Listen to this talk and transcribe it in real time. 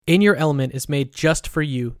In Your Element is made just for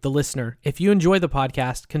you, the listener. If you enjoy the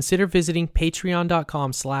podcast, consider visiting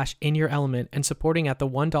patreon.com/inyourelement and supporting at the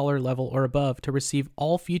 $1 level or above to receive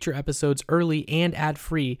all future episodes early and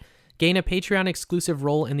ad-free. Gain a Patreon exclusive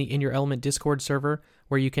role in the In Your Element Discord server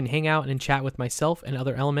where you can hang out and chat with myself and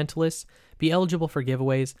other elementalists, be eligible for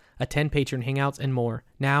giveaways, attend patron hangouts, and more.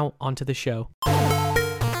 Now, onto the show.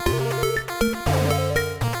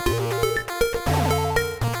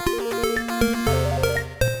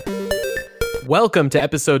 Welcome to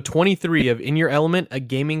episode 23 of In Your Element, a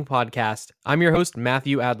gaming podcast. I'm your host,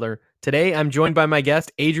 Matthew Adler. Today, I'm joined by my guest,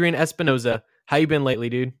 Adrian Espinoza. How you been lately,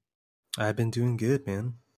 dude? I've been doing good,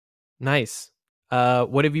 man. Nice.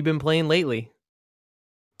 What have you been playing lately?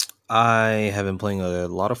 I have been playing a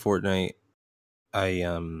lot of Fortnite. I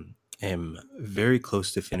am very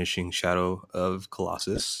close to finishing Shadow of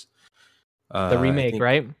Colossus. The remake,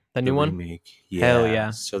 right? The new one? Remake. Yeah. Hell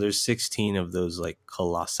yeah. So there's 16 of those like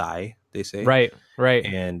Colossi, they say. Right.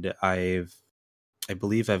 And I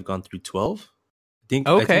believe I've gone through 12.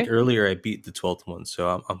 I think earlier I beat the 12th one,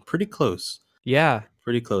 so I'm pretty close. Yeah.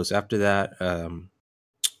 Pretty close. After that,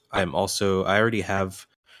 I already have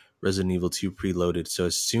Resident Evil 2 preloaded, so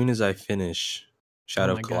as soon as I finish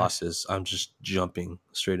Shadow of Colossus, I'm just jumping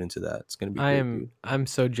straight into that. It's gonna be great. I'm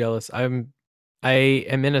so jealous. I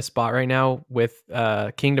am in a spot right now with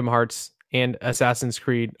Kingdom Hearts and Assassin's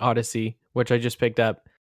Creed Odyssey, which I just picked up,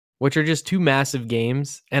 which are just two massive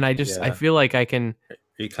games, and I feel like I can. Are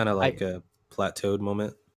you kind of like a plateaued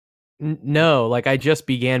moment? No, like I just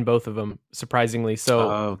began both of them, surprisingly.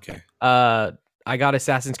 So, okay. I got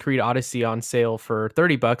Assassin's Creed Odyssey on sale for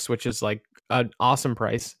 $30, which is like an awesome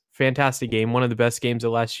price. Fantastic game, one of the best games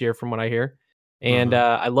of last year, from what I hear. And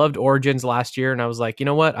I loved Origins last year, and I was like, you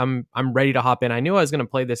know what? I'm ready to hop in. I knew I was going to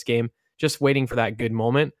play this game, just waiting for that good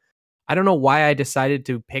moment. I don't know why I decided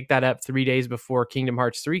to pick that up 3 days before Kingdom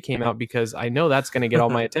Hearts 3 came out, because I know that's going to get all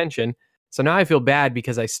my attention. So now I feel bad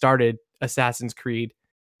because I started Assassin's Creed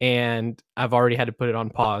and I've already had to put it on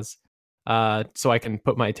pause so I can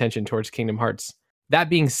put my attention towards Kingdom Hearts. That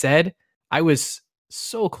being said, I was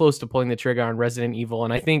so close to pulling the trigger on Resident Evil,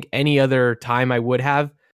 and I think any other time I would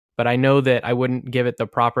have, but I know that I wouldn't give it the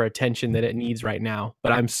proper attention that it needs right now.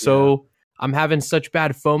 But I'm having such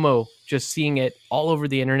bad FOMO just seeing it all over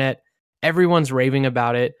the internet. Everyone's raving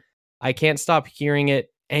about it. I can't stop hearing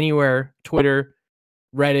it anywhere. Twitter,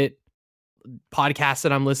 Reddit, podcasts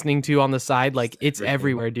that I'm listening to on the side. Like, it's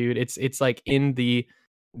everywhere, dude. It's like in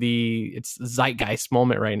it's zeitgeist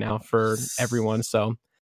moment right now for everyone. So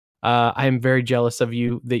I am very jealous of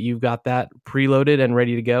you that you've got that preloaded and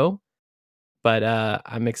ready to go. But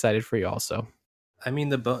I'm excited for you also. I mean,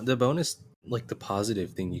 the bonus, like the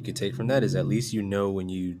positive thing you could take from that is at least you know when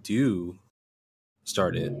you do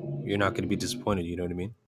start it, you're not going to be disappointed. You know what I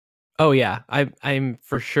mean? Oh yeah, I'm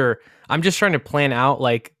for sure. I'm just trying to plan out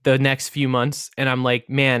like the next few months, and I'm like,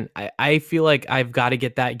 man, I feel like I've got to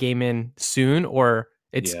get that game in soon, or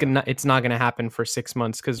it's not gonna happen for 6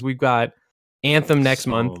 months, because we've got Anthem next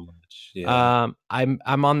month. Yeah. I'm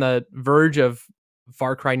on the verge of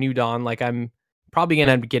Far Cry New Dawn. Like, I'm probably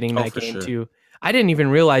gonna end up getting that game too. I didn't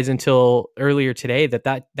even realize until earlier today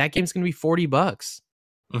that game's gonna be $40.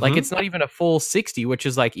 Like, it's not even a full 60, which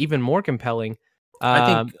is like even more compelling.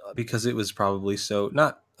 I think because it was probably I'm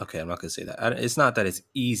not going to say that. It's not that it's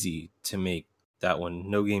easy to make that one.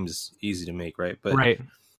 No game is easy to make, right? But right.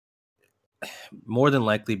 More than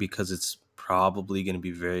likely because it's probably going to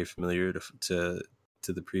be very familiar to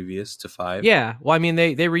the previous, to 5. Yeah. Well, I mean,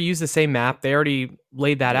 they reuse the same map. They already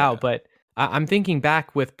laid that out. But I'm thinking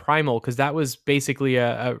back with Primal, because that was basically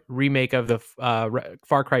a remake of the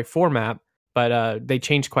Far Cry 4 map. But they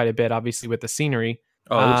changed quite a bit, obviously, with the scenery.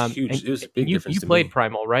 Oh, it was huge. It was a big difference. You played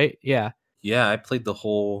Primal, right? Yeah. Yeah, I played the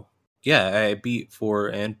whole. Yeah, I beat 4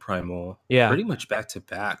 and Primal. Yeah. Pretty much back to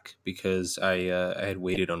back, because I had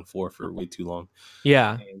waited on 4 for way too long.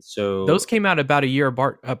 Yeah. And so those came out about a year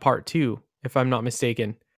apart too, if I'm not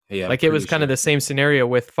mistaken. Yeah. Like, it was kind of the same scenario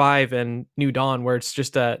with 5 and New Dawn, where it's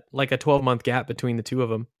just a 12-month gap between the two of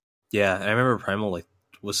them. Yeah, and I remember Primal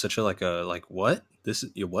was such a what? This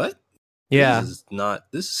is what? Yeah.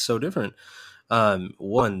 This is so different.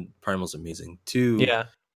 1, Primal's amazing. 2, yeah,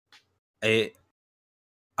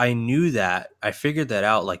 I knew that. I figured that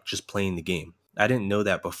out like just playing the game. I didn't know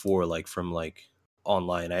that before, like from like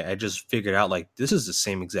online. I just figured out like this is the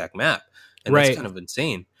same exact map, and that's kind of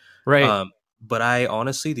insane. Right. But I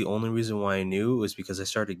honestly, the only reason why I knew was because I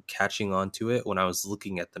started catching on to it when I was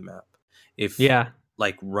looking at the map.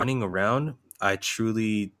 Like running around, I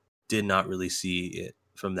truly did not really see it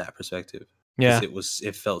from that perspective. Yeah,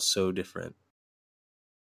 it felt so different.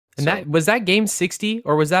 And that was that game 60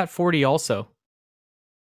 or was that 40 also?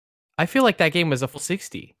 I feel like that game was a full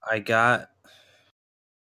 60.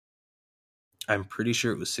 I'm pretty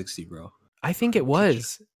sure it was 60, bro. I think it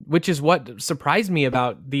was, which is what surprised me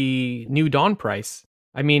about the New Dawn price.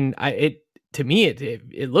 I mean, to me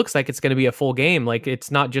it looks like it's going to be a full game. Like it's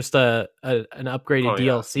not just an upgraded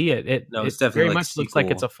DLC. Yeah. It definitely very like much looks like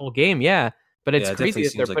it's a full game. Yeah, but it's crazy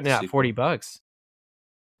that they're putting it at $40.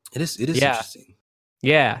 It is interesting.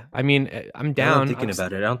 Yeah, I mean, I'm down. I'm thinking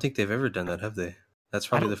about it. I don't think they've ever done that, have they? That's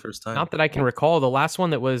probably the first time. Not that I can recall. The last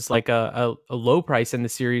one that was like a low price in the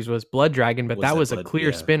series was Blood Dragon, but that was a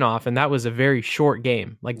clear spin-off, and that was a very short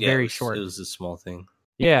game. Like very short. It was a small thing.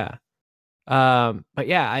 Yeah. But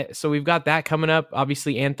yeah, so we've got that coming up.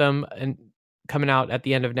 Obviously, Anthem and coming out at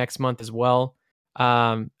the end of next month as well.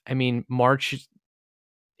 I mean, March,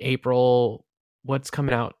 April. What's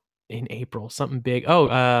coming out in April? Something big.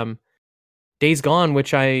 Oh, Days Gone,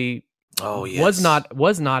 which I was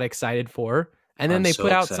not excited for. And then they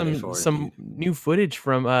put out some new footage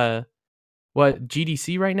from what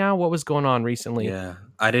GDC right now. What was going on recently? Yeah,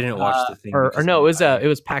 I didn't watch the thing. Or no, it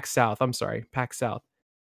was PAX South. I'm sorry, PAX South.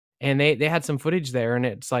 And they had some footage there, and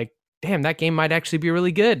it's like, damn, that game might actually be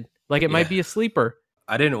really good. Like it might be a sleeper.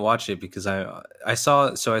 I didn't watch it because I saw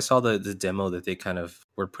the demo that they kind of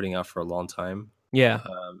were putting out for a long time. Yeah.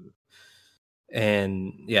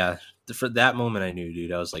 And yeah, for that moment I knew,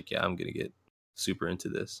 dude, I was like, yeah, I'm gonna get super into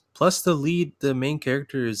this. Plus the main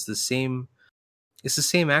character is the same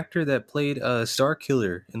actor that played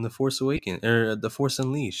Starkiller in The Force Awakens or The Force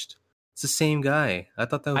Unleashed. It's the same guy. I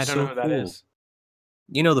thought that was so cool. That is.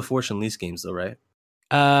 You know the Force Unleashed games though, right?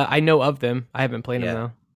 I know of them. I haven't played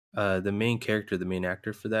them though. The main character, the main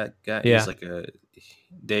actor for that guy is like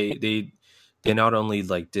they not only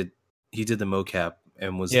like did the mocap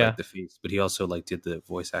and was like the face, but he also like did the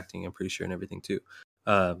voice acting, I'm pretty sure, and everything too.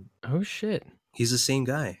 Oh shit. He's the same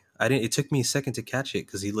guy. It took me a second to catch it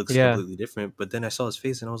because he looks completely different, but then I saw his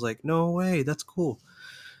face and I was like, no way, that's cool.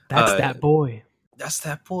 That's that boy. That's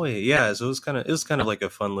that boy. Yeah. So it was kind of like a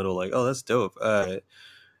fun little like, oh, that's dope.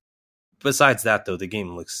 Besides that though, the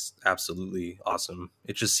game looks absolutely awesome.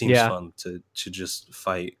 It just seems fun to just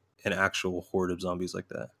fight an actual horde of zombies like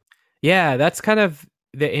that. Yeah, that's kind of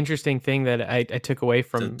the interesting thing that I took away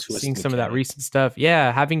from seeing some of that recent stuff.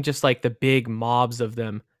 Yeah, having just like the big mobs of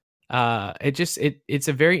them. It's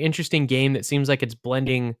a very interesting game that seems like it's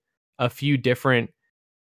blending a few different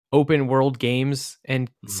open world games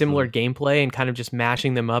and similar gameplay and kind of just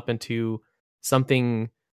mashing them up into something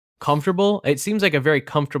comfortable. It seems like a very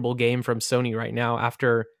comfortable game from Sony right now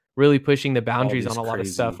after really pushing the boundaries on a lot of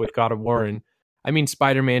stuff with God of War. And I mean,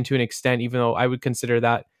 Spider-Man to an extent, even though I would consider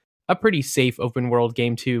that a pretty safe open world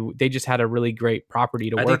game too. They just had a really great property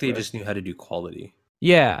to work with. I think they just knew how to do quality.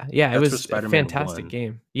 Yeah. It was a fantastic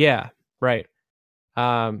game. Yeah, right.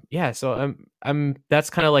 So I'm that's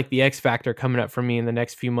kind of like the X factor coming up for me in the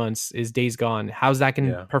next few months is Days Gone. How's that going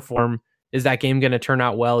to perform? Is that game going to turn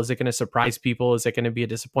out well? Is it going to surprise people? Is it going to be a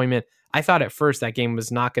disappointment? I thought at first that game was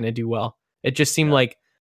not going to do well. It just seemed like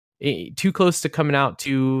too close to coming out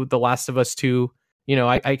to The Last of Us 2. You know,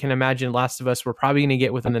 I can imagine Last of Us we're probably going to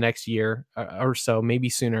get within the next year or so, maybe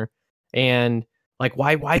sooner. And like,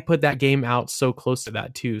 why put that game out so close to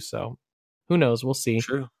that too? So who knows? We'll see.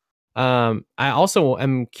 True. I also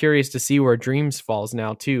am curious to see where Dreams falls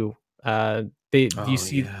now too. You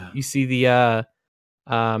see the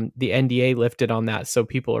NDA lifted on that, so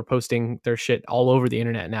people are posting their shit all over the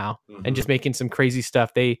internet now and just making some crazy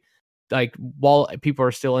stuff. They like while people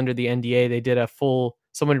are still under the NDA, they did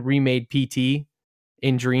someone remade PT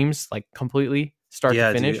in Dreams like completely start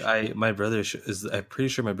to finish. Dude, I'm pretty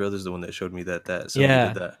sure my brother's the one that showed me that did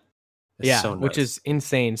that. It's so which is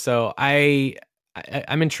insane. So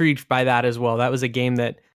I'm intrigued by that as well. That was a game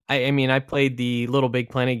that I played the Little Big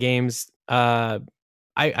Planet games. I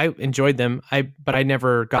enjoyed them. But I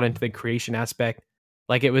never got into the creation aspect.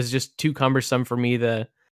 Like it was just too cumbersome for me.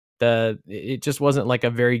 It just wasn't like a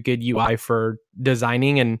very good UI for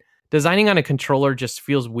designing, and designing on a controller just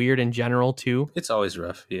feels weird in general too. It's always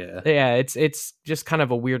rough. Yeah. Yeah. It's just kind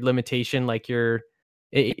of a weird limitation. Like either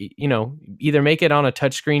make it on a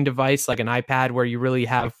touchscreen device, like an iPad where you really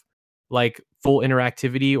have like full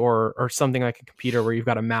interactivity or something like a computer where you've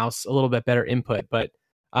got a mouse, a little bit better input. But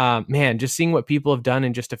man, just seeing what people have done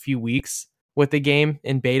in just a few weeks with the game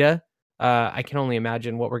in beta, I can only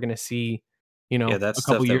imagine what we're going to see, that's a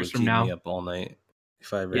couple years from now. Me up all night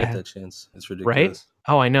if I ever had that chance. It's ridiculous. Right?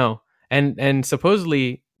 Oh, I know. And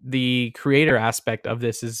supposedly the creator aspect of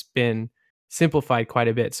this has been simplified quite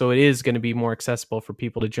a bit. So it is going to be more accessible for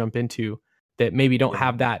people to jump into that maybe don't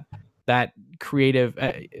have that creative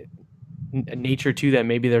nature to them.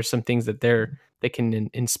 Maybe there's some things that they can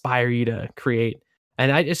inspire you to create.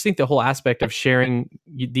 And I just think the whole aspect of sharing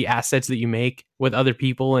the assets that you make with other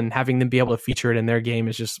people and having them be able to feature it in their game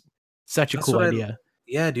is just such a cool idea.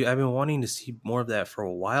 Yeah, dude, I've been wanting to see more of that for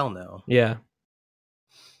a while now. Yeah.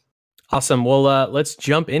 Awesome. Well, let's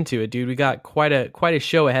jump into it, dude. We got quite a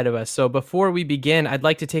show ahead of us. So before we begin, I'd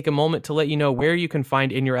like to take a moment to let you know where you can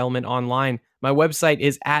find In Your Element online. My website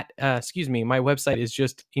is my website is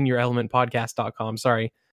just inyourelementpodcast.com.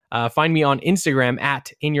 Sorry. Find me on Instagram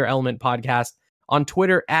at In Your Element Podcast, on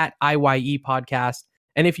Twitter at IYE Podcast.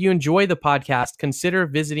 And if you enjoy the podcast, consider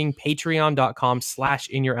visiting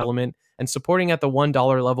patreon.com/inyourelement and supporting at the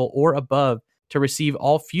 $1 level or above to receive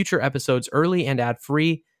all future episodes early and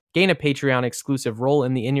ad-free. Gain a Patreon exclusive role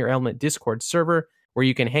in the In Your Element Discord server where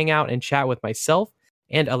you can hang out and chat with myself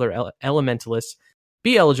and other elementalists.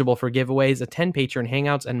 Be eligible for giveaways, attend Patreon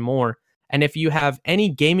hangouts, and more. And if you have any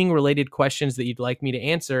gaming related questions that you'd like me to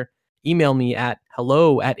answer, email me at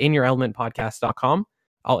hello@inyourelementpodcast.com.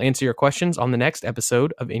 I'll answer your questions on the next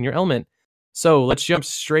episode of In Your Element. So let's jump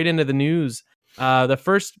straight into the news. The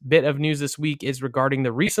first bit of news this week is regarding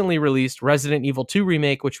the recently released Resident Evil 2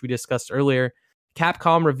 remake, which we discussed earlier.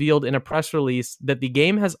 Capcom revealed in a press release that the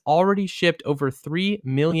game has already shipped over 3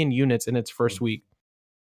 million units in its first week.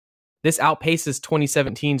 This outpaces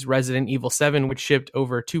 2017's Resident Evil 7, which shipped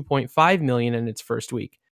over 2.5 million in its first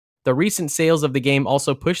week. The recent sales of the game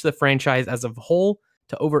also pushed the franchise as a whole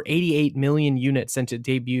to over 88 million units since it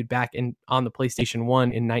debuted back on the PlayStation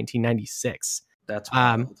 1 in 1996. That's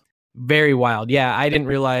wild. Very wild. Yeah, I didn't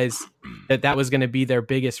realize that was going to be their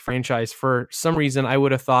biggest franchise. For some reason, I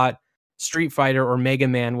would have thought Street Fighter or Mega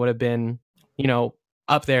Man would have been,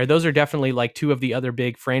 up there. Those are definitely like two of the other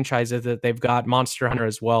big franchises that they've got. Monster Hunter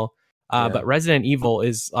as well. But Resident Evil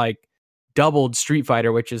is like doubled Street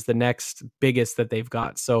Fighter, which is the next biggest that they've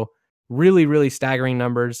got. So really, really staggering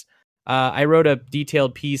numbers. I wrote a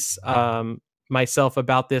detailed piece myself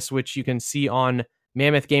about this, which you can see on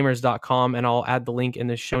mammothgamers.com, and I'll add the link in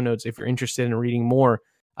the show notes if you're interested in reading more.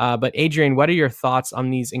 But Adrian, what are your thoughts on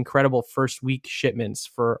these incredible first week shipments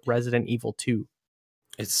for Resident Evil 2?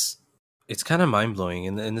 It's kind of mind blowing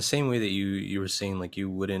in the same way that you were saying, like you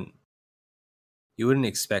wouldn't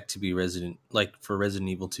expect to be for Resident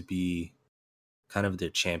Evil to be kind of their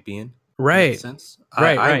champion, right? In that sense.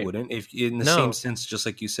 I wouldn't, if in the same sense, just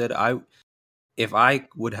like you said, if I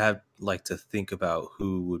would have like to think about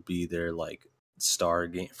who would be their like star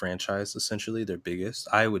game franchise, essentially their biggest,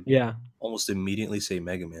 I would almost immediately say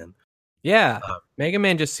Mega Man. Mega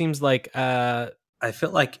Man just seems like I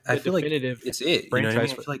feel like it's it franchise. You know what I mean? I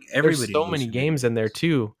feel like everybody, there's so many games in there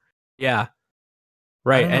too.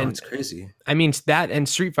 Right. And it's crazy. I mean, that and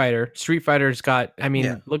Street Fighter's got,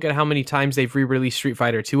 look at how many times they've re-released Street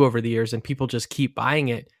Fighter 2 over the years, and people just keep buying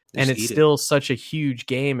it. And it's still such a huge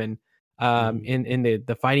game. And in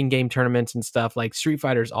the fighting game tournaments and stuff, like Street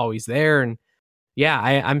Fighter's always there. And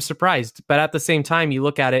I'm surprised. But at the same time, you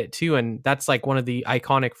look at it too, and that's like one of the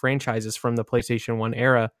iconic franchises from the PlayStation 1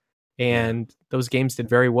 era. And those games did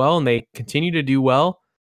very well, and they continue to do well.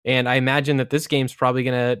 And I imagine that this game's probably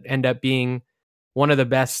going to end up being one of the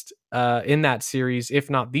best in that series, if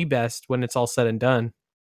not the best, when it's all said and done,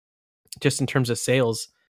 just in terms of sales.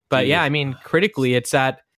 But critically, it's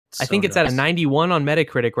at it's at a 91 on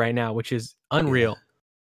Metacritic right now, which is unreal.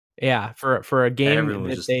 For a game,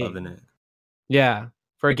 everyone's just loving it. Yeah,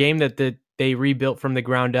 for a game that they rebuilt from the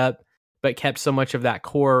ground up, but kept so much of that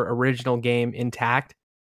core original game intact,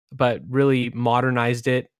 but really modernized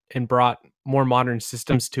it and brought more modern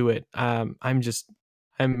systems to it. I'm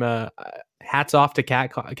hats off to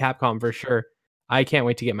Capcom for sure. I can't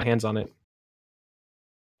wait to get my hands on it.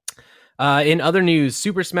 In other news,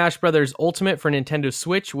 Super Smash Bros. Ultimate for Nintendo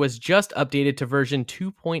Switch was just updated to version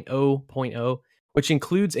 2.0.0, which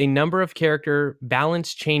includes a number of character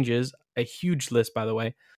balance changes, a huge list, by the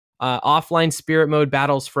way, offline spirit mode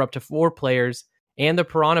battles for up to 4 players, and the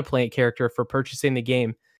Piranha Plant character for purchasing the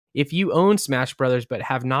game. If you own Smash Bros. But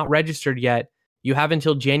have not registered yet, you have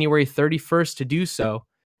until January 31st to do so.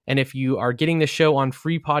 And if you are getting the show on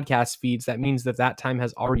free podcast feeds, that means that time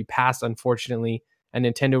has already passed, unfortunately, and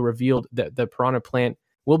Nintendo revealed that the Piranha Plant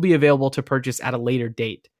will be available to purchase at a later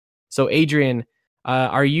date. So, Adrian,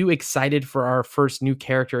 are you excited for our first new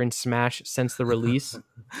character in Smash since the release?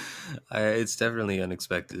 It's definitely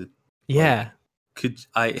unexpected. Yeah.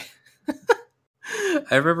 I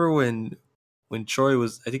remember when Troy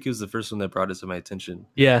was, I think he was the first one that brought it to my attention.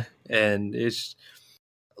 Yeah. And it's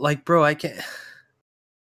like, bro, I can't...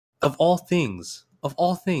 Of all things,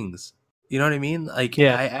 you know what I mean? Like,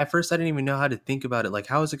 at first I didn't even know how to think about it. Like,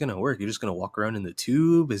 how is it going to work? You're just going to walk around in the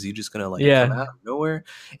tube? Is he just going to come out of nowhere?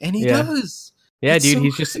 And he does. Yeah,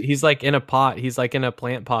 dude, he's like in a pot. He's like in a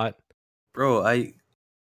plant pot. Bro,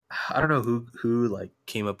 I don't know who like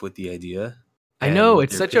came up with the idea I and know, what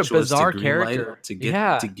it's their such a pitch was to bizarre green light character. to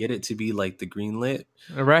Yeah. get it to be like the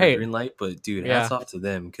Right. green light. But dude, hats Yeah. off to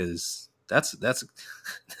them, because that's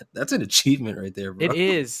that's an achievement right there, It bro.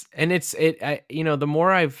 is, and the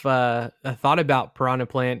more I've thought about Piranha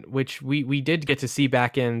Plant, which we did get to see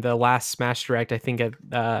back in the last Smash Direct, I think at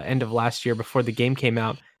end of last year before the game came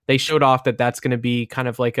out, they showed off that that's going to be kind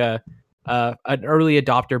of like an early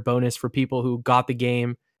adopter bonus for people who got the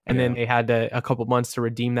game, and then they had a couple months to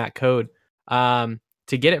redeem that code to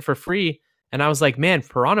get it for free. And I was like, man,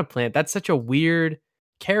 Piranha Plant, that's such a weird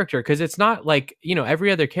character, because it's not like,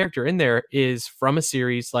 every other character in there is from a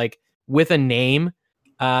series like with a name,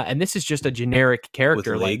 and this is just a generic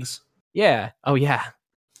character with legs. Yeah. Oh yeah.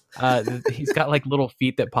 He's got like little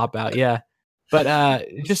feet that pop out. Yeah. But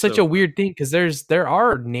just such a weird thing, because there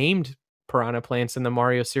are named Piranha Plants in the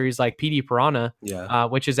Mario series, like PD Piranha,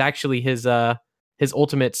 which is actually his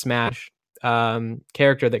Ultimate Smash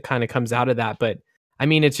character that kind of comes out of that. But I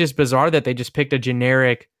mean, it's just bizarre that they just picked a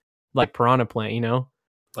generic like Piranha Plant,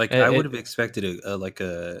 Like I would have expected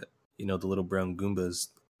the little brown Goombas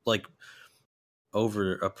like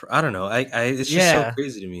over I don't know. It's just so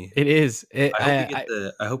crazy to me. It is. I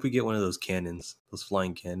hope we get one of those cannons, those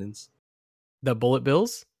flying cannons. The bullet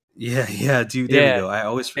bills? Yeah, dude. There we go. I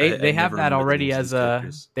always they have that already as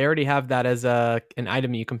they already have that as an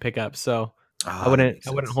item you can pick up. So I wouldn't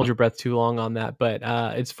hold your breath too long on that. But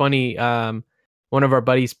it's funny. One of our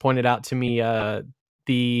buddies pointed out to me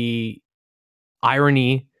the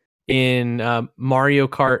irony in Mario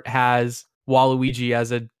Kart has Waluigi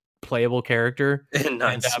as a playable character and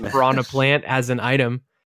Piranha Plant as an item,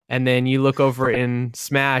 and then you look over in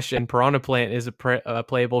Smash and Piranha Plant is a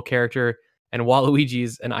playable character and Waluigi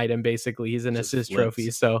is an item. Basically, he's an assist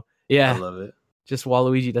trophy. So yeah, I love it. Just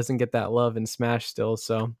Waluigi doesn't get that love in Smash still.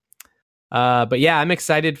 So but yeah, I'm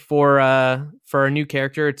excited for a new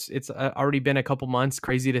character. It's already been a couple months.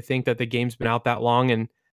 Crazy to think that the game's been out that long and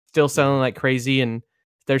still selling like crazy, and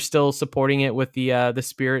they're still supporting it with the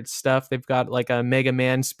Spirit stuff. They've got like a Mega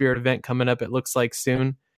Man Spirit event coming up, it looks like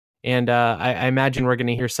soon. And I imagine we're going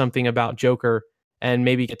to hear something about Joker and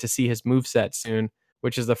maybe get to see his moveset soon,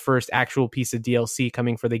 which is the first actual piece of DLC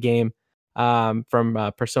coming for the game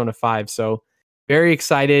from Persona 5. So very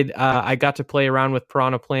excited. I got to play around with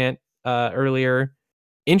Piranha Plant earlier.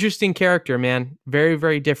 Interesting character, man. Very,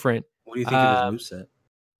 very different. What do you think of his moveset?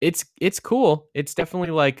 It's cool. It's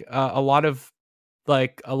definitely like a lot of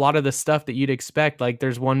the stuff that you'd expect. Like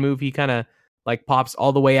there's one move he kind of like pops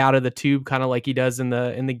all the way out of the tube, kind of like he does in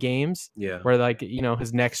the games. Yeah, where like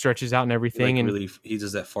his neck stretches out and everything, like and really he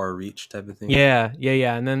does that far reach type of thing. Yeah.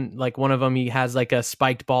 And then like one of them, he has like a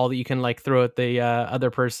spiked ball that you can like throw at the other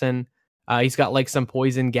person. He's got like some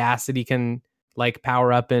poison gas that he can like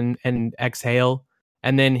power up and exhale,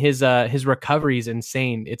 and then his recovery is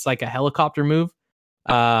insane. It's like a helicopter move.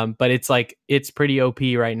 But it's pretty OP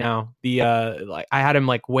right now. I had him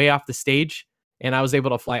like way off the stage, and I was able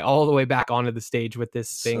to fly all the way back onto the stage with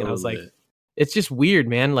this thing. And I was like, it's just weird,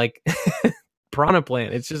 man. Like Piranha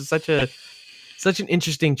Plant. It's just such an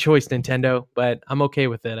interesting choice, Nintendo, but I'm okay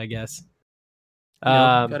with it, I guess.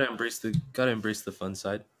 Gotta embrace the fun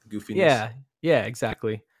side, goofiness. Yeah,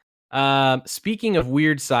 exactly. Speaking of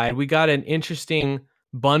weird side, we got an interesting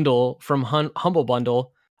bundle from Humble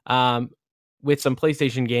Bundle. With some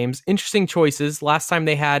PlayStation games. Interesting choices. Last time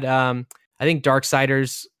they had, I think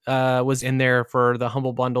Darksiders was in there for the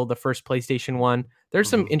Humble Bundle, the first PlayStation one. There's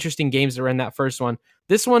some interesting games that were in that first one.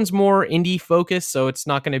 This one's more indie focused, so it's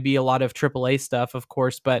not going to be a lot of AAA stuff, of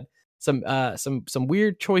course, but some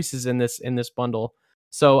weird choices in this bundle.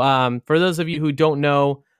 So for those of you who don't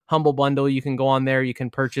know, Humble Bundle, you can go on there. You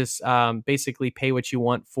can purchase, basically pay what you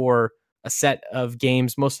want for a set of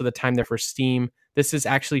games. Most of the time they're for Steam. This is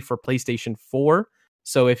actually for PlayStation 4.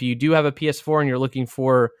 So if you do have a PS4 and you're looking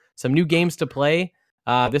for some new games to play,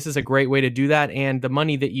 this is a great way to do that. And the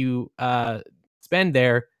money that you spend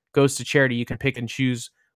there goes to charity. You can pick and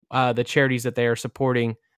choose the charities that they are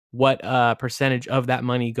supporting, what percentage of that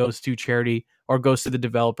money goes to charity or goes to the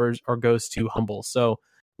developers or goes to Humble. So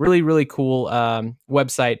really, really cool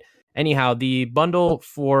website. Anyhow, the bundle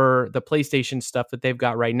for the PlayStation stuff that they've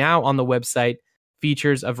got right now on the website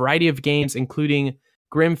features a variety of games, including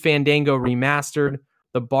Grim Fandango Remastered,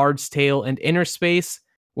 The Bard's Tale, and Inner Space,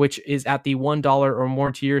 which is at the $1 or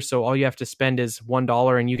more tier. So all you have to spend is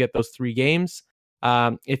 $1 and you get those 3 games.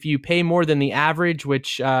 If you pay more than the average,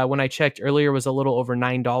 which when I checked earlier was a little over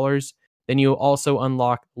 $9, then you also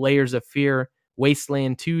unlock Layers of Fear,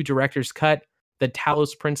 Wasteland 2 Director's Cut, The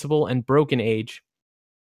Talos Principle, and Broken Age.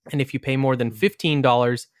 And if you pay more than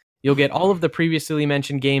 $15, You'll get all of the previously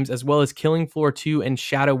mentioned games, as well as Killing Floor 2 and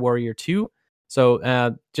Shadow Warrior 2.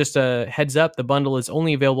 So just a heads up, the bundle is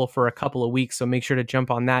only available for a couple of weeks, so make sure to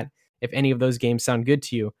jump on that if any of those games sound good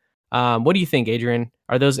to you. What do you think, Adrian?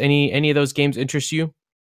 Are those any of those games interest you?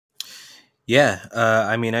 Yeah,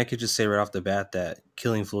 I mean, I could just say right off the bat that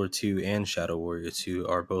Killing Floor 2 and Shadow Warrior 2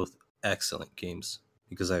 are both excellent games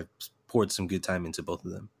because I've poured some good time into both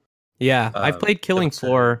of them. Yeah, I've played Killing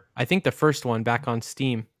Floor, I think the first one, back on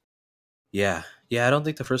Steam. Yeah, I don't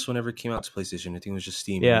think the first one ever came out to PlayStation. I think it was just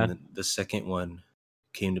Steam. Yeah. And the second one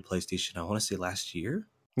came to PlayStation, I want to say last year?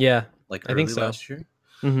 Yeah, like I think so. last year.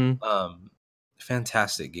 Mm-hmm.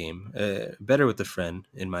 Fantastic game. Better with a friend,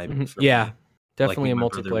 in my yeah, me. definitely like a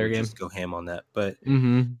multiplayer game. Just go ham on that, but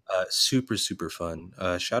super fun.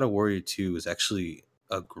 Shadow Warrior 2 is actually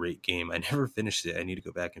a great game. I never finished it. I need to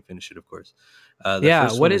go back and finish it, of course.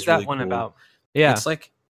 What is that really one cool. about? Yeah, it's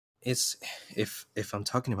like if I'm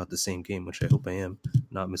talking about the same game, which I hope I am,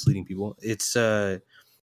 not misleading people. It's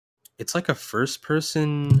like a first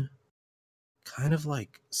person, kind of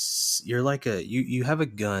like you're like you have a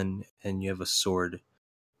gun and you have a sword,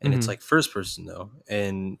 and it's like first person though,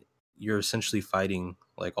 and you're essentially fighting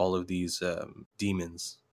like all of these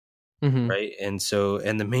demons, right? And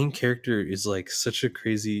the main character is like such a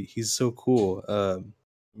crazy, he's so cool. Let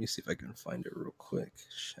me see if I can find it real quick.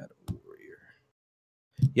 Shadow Warrior.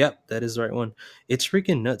 Yep, that is the right one. It's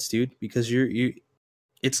freaking nuts, dude, because you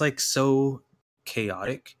it's like so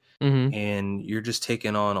chaotic, and you're just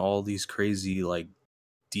taking on all these crazy like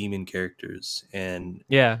demon characters, and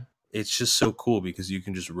it's just so cool because you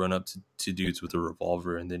can just run up to dudes with a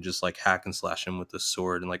revolver and then just like hack and slash them with a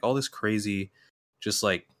sword and like all this crazy just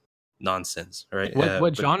like nonsense, right?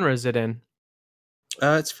 What genre is it in?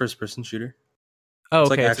 It's first person shooter. Oh,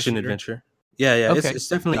 it's okay, like action adventure. Yeah. Okay. It's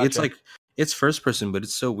definitely it's first person, but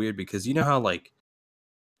it's so weird because you know how like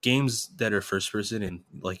games that are first person and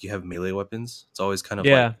like you have melee weapons, it's always kind of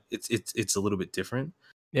like it's a little bit different.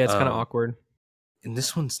 Yeah, it's kind of awkward. And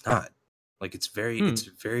this one's not. Like it's very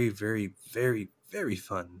very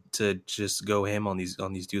fun to just go ham on these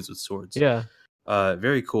dudes with swords. Yeah.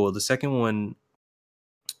 Very cool. The second one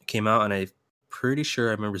came out and I'm pretty sure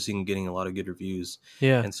I remember getting a lot of good reviews.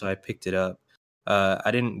 Yeah. And so I picked it up. I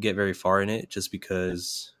didn't get very far in it just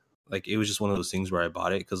because like it was just one of those things where I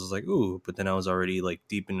bought it because I was like, ooh, but then I was already like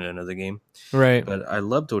deep into another game. Right. But I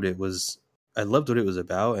loved what it was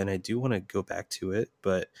about, and I do want to go back to it,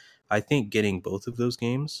 but I think getting both of those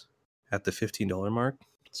games at the $15 mark,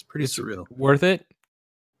 it's pretty surreal. Worth it?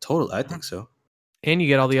 Totally, I think so. And you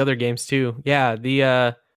get all the other games too. Yeah,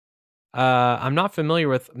 the I'm not familiar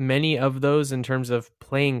with many of those in terms of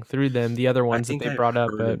playing through them. The other ones that they brought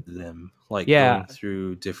up, but them like going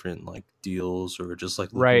through different like deals or just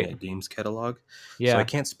like looking at games catalog. Yeah, so I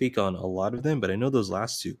can't speak on a lot of them, but I know those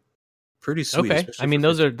last two pretty sweet. Okay, I mean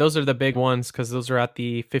those are the big ones because those are at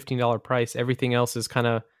the $15 price. Everything else is kind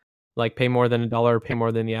of like pay more than $1, pay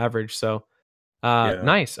more than the average. So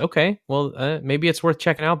nice. Okay, well maybe it's worth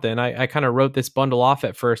checking out then. I kind of wrote this bundle off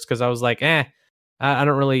at first because I was like, I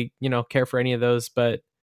don't really, care for any of those, but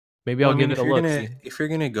maybe I'll give it a look. If you're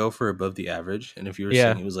gonna go for above the average, and if you were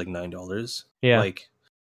saying it was like $9, like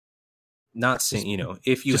not saying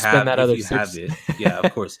if you have it, yeah,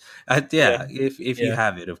 of course, if you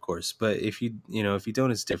have it, of course, but if you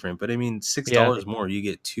don't, it's different. But I mean, $6 more, you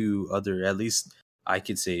get two other, at least I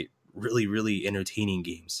could say, really really entertaining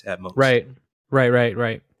games at most. Right.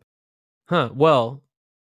 Huh. Well,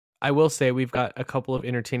 I will say we've got a couple of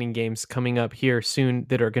entertaining games coming up here soon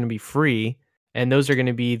that are going to be free, and those are going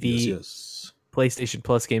to be the PlayStation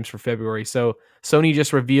Plus games for February. So Sony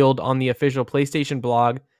just revealed on the official PlayStation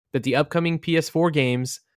blog that the upcoming PS4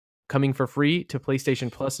 games coming for free to PlayStation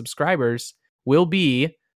Plus subscribers will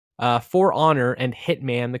be For Honor and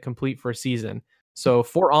Hitman: The Complete First Season. So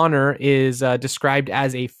For Honor is described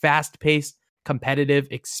as a fast-paced, competitive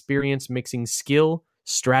experience mixing skill,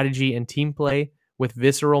 strategy, and team play with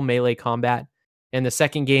visceral melee combat. And the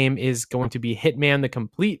second game is going to be Hitman: The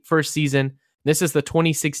Complete First Season. This is the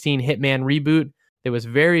 2016 Hitman reboot that was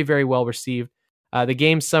very, very well received. The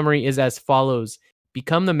game's summary is as follows.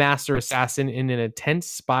 Become the master assassin in an intense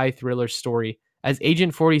spy thriller story. As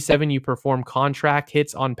Agent 47, you perform contract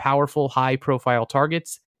hits on powerful, high-profile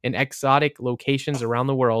targets in exotic locations around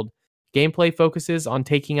the world. Gameplay focuses on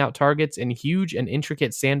taking out targets in huge and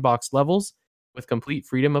intricate sandbox levels with complete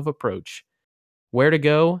freedom of approach. Where to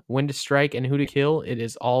go, when to strike, and who to kill, it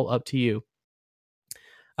is all up to you.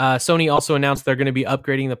 Sony also announced they're going to be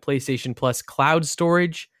upgrading the PlayStation Plus cloud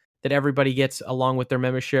storage that everybody gets along with their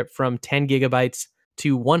membership from 10 gigabytes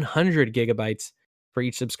to 100 gigabytes for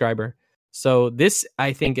each subscriber. So this,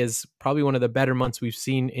 I think, is probably one of the better months we've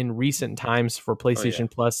seen in recent times for PlayStation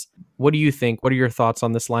Plus. What do you think? What are your thoughts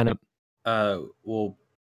on this lineup? Well,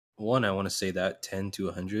 one, I want to say that 10 to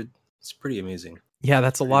 100, it's pretty amazing. Yeah,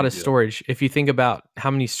 that's a lot of storage. If you think about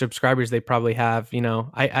how many subscribers they probably have,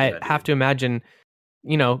 I have to imagine,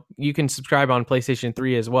 you can subscribe on PlayStation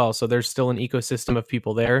 3 as well. So there's still an ecosystem of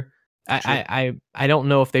people there. I don't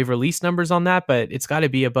know if they've released numbers on that, but it's got to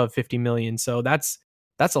be above 50 million. So that's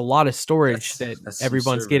a lot of storage that's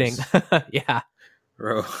everyone's getting. Yeah,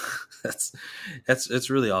 bro, that's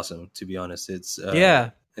really awesome. To be honest, it's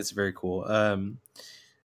very cool. In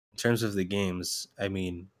terms of the games, I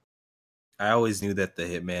mean, I always knew that the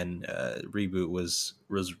Hitman reboot was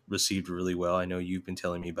received really well. I know you've been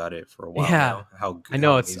telling me about it for a while now. How good, I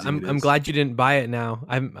know I'm glad you didn't buy it now.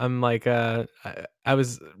 I'm like I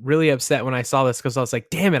was really upset when I saw this because I was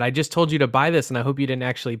like, damn it! I just told you to buy this, and I hope you didn't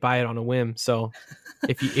actually buy it on a whim. So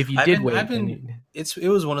if you did wait, it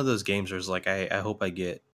was one of those games where it's like I hope I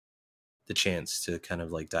get the chance to kind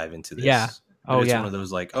of like dive into this. Yeah. But it's one of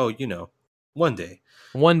those like, one day.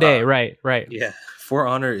 One day, right. Yeah. For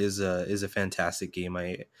Honor is a fantastic game.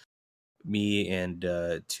 Me and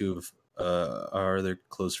two of our other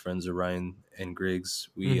close friends, Orion and Griggs,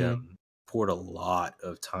 we poured a lot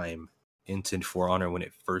of time into For Honor when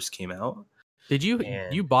it first came out. Did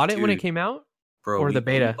you bought it when it came out? Bro, or the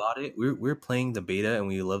beta? We bought it. We were playing the beta, and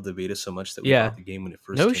we loved the beta so much that we bought the game when it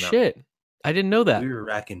first came out. No shit. I didn't know that. We were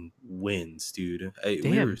racking wins, dude.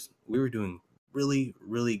 We were doing really,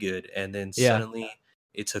 really good, and then suddenly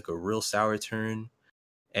it took a real sour turn,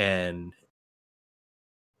 and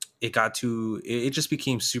it just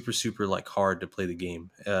became super, super like hard to play the game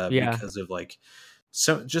because of like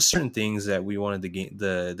just certain things that we wanted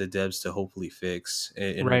the devs to hopefully fix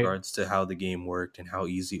in regards to how the game worked and how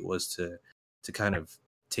easy it was to kind of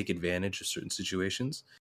take advantage of certain situations.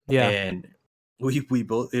 Yeah, and we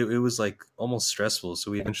both it was like almost stressful,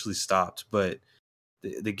 so we eventually stopped. But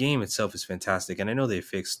the game itself is fantastic, and I know they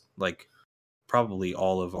fixed like probably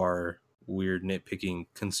all of our weird nitpicking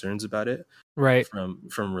concerns about it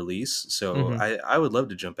from release. So I would love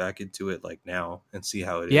to jump back into it like now and see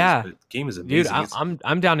how it is. But the game is amazing. Dude,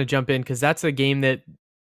 I'm down to jump in because that's a game that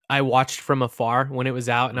I watched from afar when it was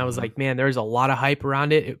out, and I was like, man, there's a lot of hype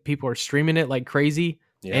around it. People are streaming it like crazy,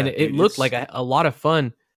 and it looked like a lot of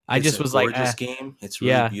fun. I just was like, gorgeous game. It's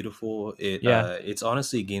really beautiful. It's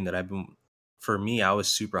honestly a game that I was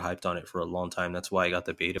super hyped on it for a long time. That's why I got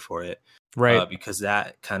the beta for it. Right. Because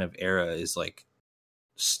that kind of era is like,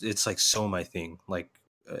 it's like so my thing. Like,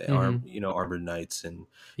 armored knights and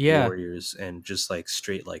warriors and just like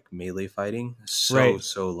straight like melee fighting.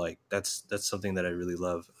 So like that's something that I really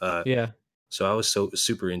love. So I was so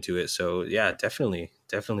super into it. So yeah, definitely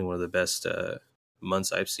one of the best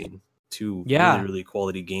months I've seen. Two really, really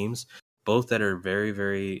quality games, both that are very,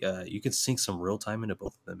 very you can sink some real time into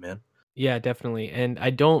both of them, man. Yeah, definitely. And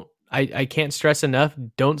I can't stress enough,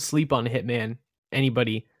 don't sleep on Hitman,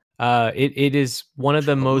 anybody. It is one of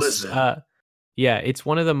the most it's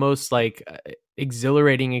one of the most like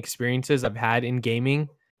exhilarating experiences I've had in gaming.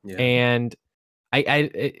 And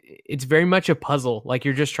it's very much a puzzle. Like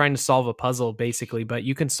you're just trying to solve a puzzle basically, but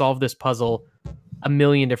you can solve this puzzle a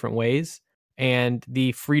million different ways. And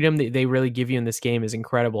the freedom that they really give you in this game is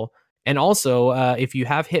incredible. And also, if you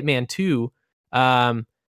have Hitman 2,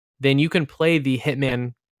 then you can play the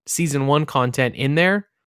Hitman Season 1 content in there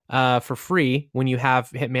for free when you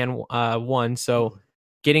have Hitman 1. So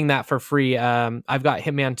getting that for free, I've got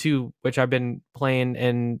Hitman 2, which I've been playing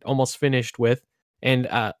and almost finished with, and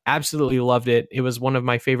absolutely loved it. It was one of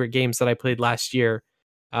my favorite games that I played last year.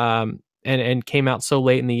 And came out so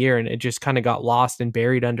late in the year, and it just kind of got lost and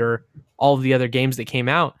buried under all of the other games that came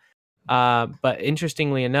out. But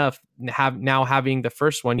interestingly enough, having the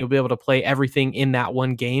first one, you'll be able to play everything in that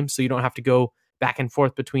one game, so you don't have to go back and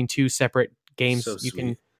forth between two separate games. So you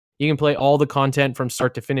can play all the content from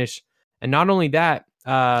start to finish. And not only that,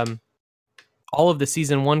 all of the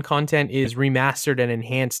Season 1 content is remastered and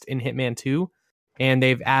enhanced in Hitman 2, and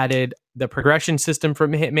they've added the progression system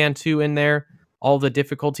from Hitman 2 in there, all the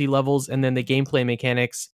difficulty levels, and then the gameplay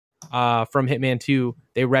mechanics from Hitman 2,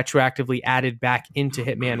 they retroactively added back into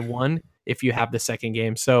Hitman 1 if you have the second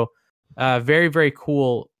game. So very, very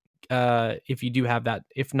cool if you do have that.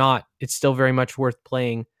 If not, it's still very much worth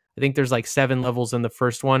playing. I think there's like 7 levels in the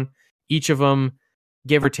first one. Each of them,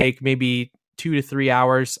 give or take, maybe 2 to 3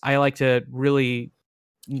 hours. I like to really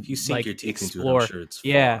if you sink your teeth explore. Into it, I'm sure it's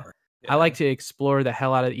far. Yeah. I like to explore the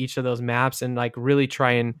hell out of each of those maps and like really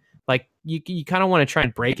try and like you kind of want to try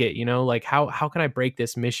and break it, like how can I break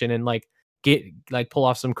this mission and like get like pull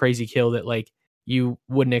off some crazy kill that like you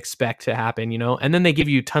wouldn't expect to happen, and then they give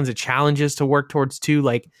you tons of challenges to work towards too,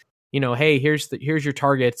 like, hey, here's your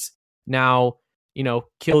targets now,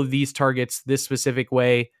 kill these targets this specific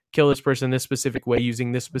way, kill this person this specific way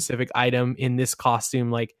using this specific item in this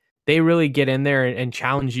costume. Like, they really get in there and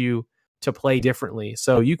challenge you to play differently.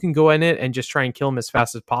 So you can go in it and just try and kill them as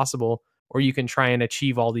fast as possible, or you can try and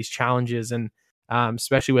achieve all these challenges. And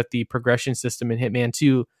especially with the progression system in Hitman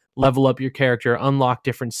 2, level up your character, unlock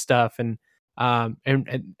different stuff, and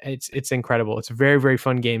it's incredible. It's a very, very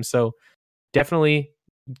fun game. So definitely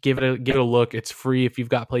give it a look. It's free if you've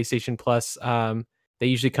got PlayStation Plus. They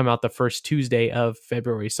usually come out the first Tuesday of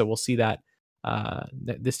February, so we'll see that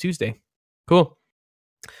this Tuesday. Cool.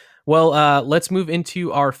 Well, let's move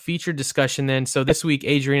into our featured discussion then. So this week,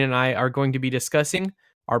 Adrian and I are going to be discussing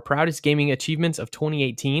our proudest gaming achievements of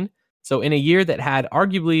 2018. So in a year that had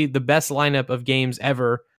arguably the best lineup of games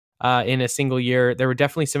ever in a single year, there were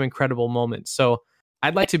definitely some incredible moments. So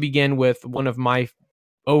I'd like to begin with one of my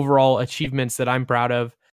overall achievements that I'm proud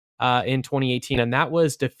of in 2018, and that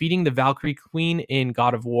was defeating the Valkyrie Queen in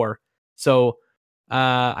God of War. So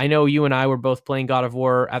I know you and I were both playing God of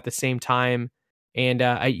War at the same time, and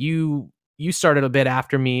you started a bit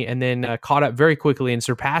after me and then caught up very quickly and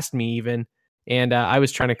surpassed me even. And I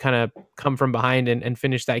was trying to kind of come from behind and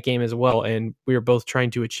finish that game as well. And we were both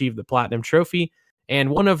trying to achieve the Platinum Trophy.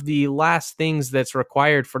 And one of the last things that's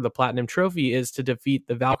required for the Platinum Trophy is to defeat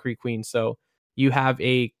the Valkyrie Queen. So you have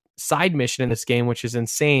a side mission in this game, which is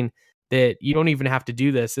insane, that you don't even have to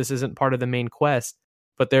do this. This isn't part of the main quest.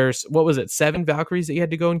 But there's, 7 Valkyries that you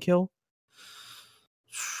had to go and kill?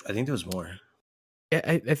 I think there was more.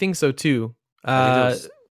 I think so too.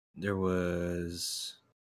 There was...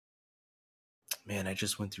 Man, I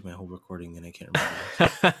just went through my whole recording and I can't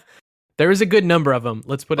remember. There is a good number of them.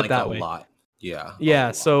 Let's put it that way. A lot. Yeah.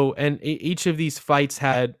 Yeah. So, and each of these fights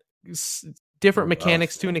had different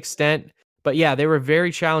mechanics to an extent, but yeah, they were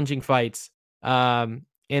very challenging fights. And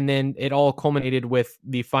then it all culminated with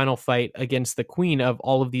the final fight against the queen of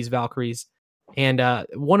all of these Valkyries. And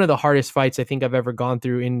one of the hardest fights I think I've ever gone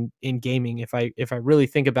through in gaming, if I really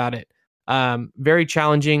think about it. Very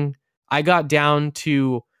challenging. I got down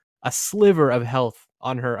to a sliver of health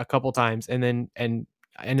on her a couple times, and I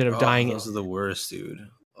ended up dying. Those are the worst, dude.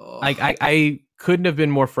 Like I couldn't have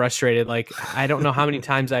been more frustrated. Like, I don't know how many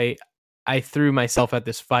times I threw myself at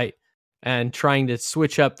this fight and trying to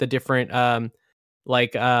switch up the different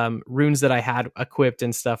runes that I had equipped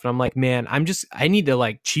and stuff. And I'm like, man, I need to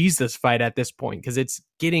like cheese this fight at this point, because it's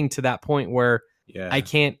getting to that point where I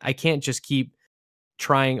can't just keep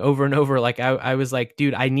trying over and over. Like I was like,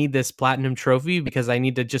 dude, I need this Platinum Trophy because I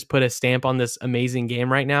need to just put a stamp on this amazing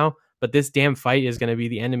game right now. But this damn fight is going to be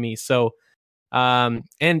the enemy. So, and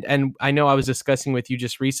I know I was discussing with you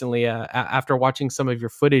just recently after watching some of your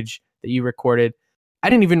footage that you recorded, I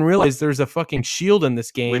didn't even realize there's a fucking shield in this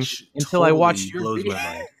game until I watched your video. My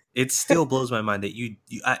mind. It still blows my mind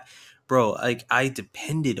that bro, like I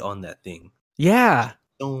depended on that thing. Yeah.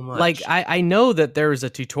 So much. Like I know that there's a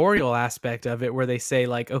tutorial aspect of it where they say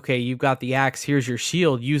like, okay, you've got the axe, here's your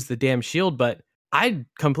shield, use the damn shield. But I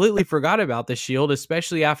completely forgot about the shield,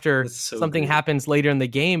 especially after something happens later in the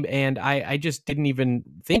game. And I just didn't even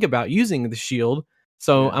think about using the shield.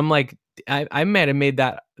 So I'm like, I might have made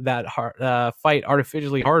that fight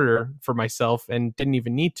artificially harder for myself and didn't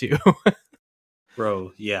even need to.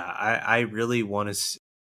 Bro, yeah, I really want to.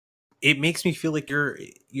 It makes me feel like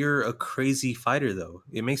you're a crazy fighter, though.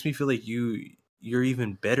 It makes me feel like you're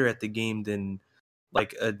even better at the game than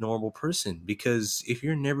like a normal person, because if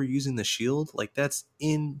you're never using the shield, like that's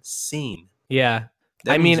insane. Yeah.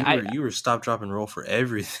 That means you were stop, drop, and roll for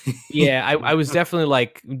everything. Yeah, I was definitely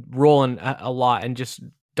like rolling a lot and just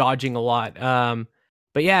dodging a lot.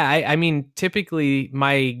 But yeah, I mean, typically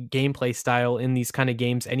my gameplay style in these kind of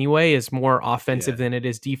games anyway is more offensive than it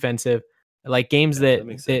is defensive. Like games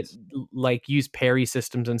that like use parry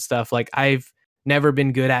systems and stuff. Like I've never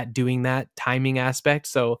been good at doing that timing aspect.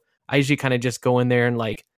 So I usually kind of just go in there and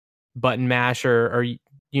like button mash or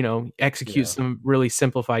execute some really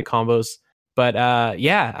simplified combos. But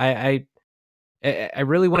I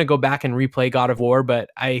really want to go back and replay God of War, but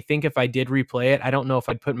I think if I did replay it, I don't know if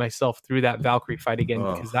I'd put myself through that Valkyrie fight again,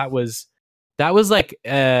 because that was like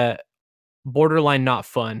borderline not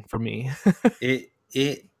fun for me.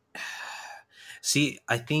 See,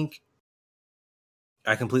 I think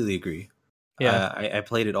I completely agree. Yeah, I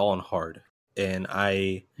played it all on hard, and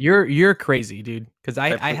you're crazy, dude, because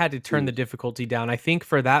I had to turn the difficulty down. I think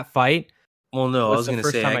for that fight. Well, no, I was going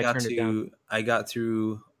to say I got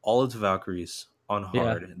through all of the Valkyries on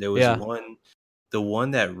hard. There was the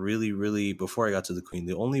one that really before I got to the queen,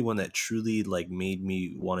 the only one that truly like made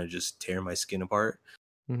me want to just tear my skin apart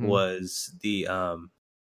was the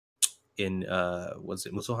in was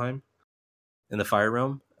it Muspelheim in the Fire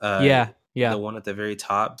Realm? Yeah. The one at the very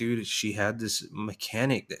top, dude. She had this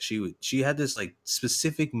mechanic that she had this like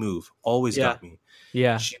specific move. Always got me.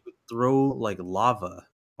 Yeah. She would throw like lava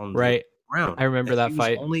on the ground. I remember that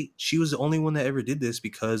fight. She was the only one that ever did this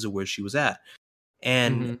because of where she was at.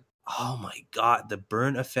 And oh my god, the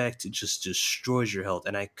burn effect just destroys your health,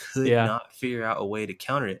 and I could not figure out a way to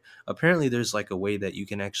counter it. Apparently, there's like a way that you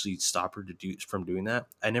can actually stop her from doing that.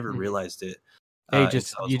 I never realized it. Hey,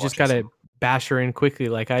 you just gotta bash her in quickly,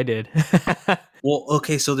 like I did. Well,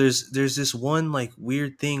 okay, so there's this one like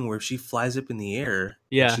weird thing where if she flies up in the air,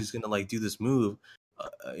 and she's gonna like do this move,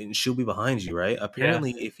 and she'll be behind you, right?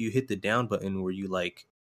 Apparently, if you hit the down button where you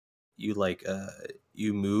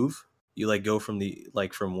move. You like go from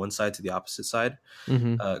from one side to the opposite side.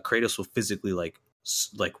 Kratos will physically like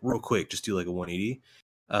real quick just do like a 180.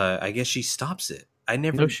 I guess she stops it. I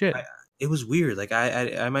never. No shit. It was weird. Like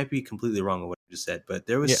I might be completely wrong on what I just said, but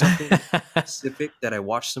there was something specific that I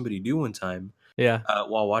watched somebody do one time. Yeah.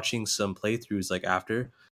 While watching some playthroughs like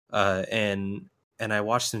after, and I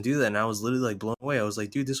watched them do that, and I was literally like blown away. I was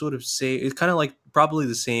like, dude, this would have saved. It's kind of like probably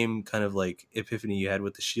the same kind of like epiphany you had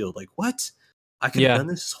with the shield. Like what? I could have done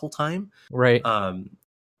this whole time. Right.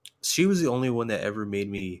 She was the only one that ever made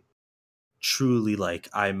me truly like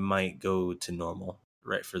I might go to normal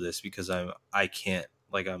right for this because I can't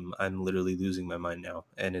like I'm literally losing my mind now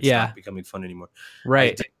and it's not becoming fun anymore.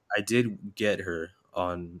 Right. I did get her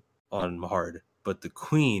on hard, but the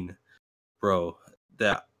queen, bro,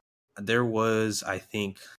 that there was I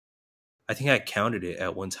think I counted it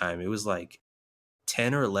at one time. It was like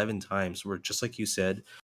 10 or 11 times where just like you said,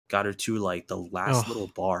 got her to like the last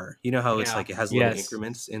little bar. You know how it's like it has little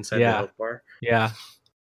increments inside the health bar? Yeah.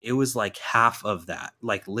 It was like half of that.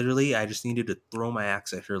 Like literally I just needed to throw my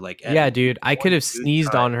axe at her like dude. I could have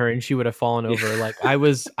sneezed on her and she would have fallen over. Like I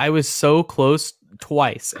was so close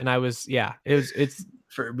twice and it's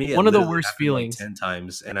for me one of the worst feelings. Like 10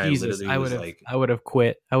 times and I would have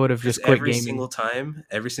quit. I would have just quit every gaming.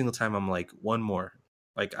 Every single time I'm like one more.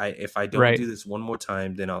 Like if I don't do this one more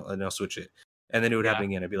time then I'll switch it. And then it would happen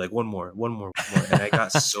again. I'd be like, one more. And I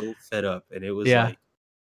got so fed up. And it was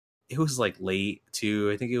like late too.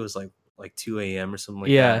 I think it was like 2 a.m. or something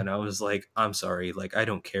like that. And I was like, I'm sorry. Like, I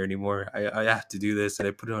don't care anymore. I have to do this. And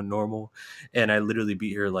I put it on normal. And I literally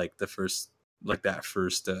beat her like that first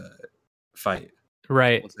fight.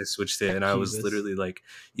 Right. Once I switched it. And I was literally like,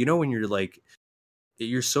 when you're like,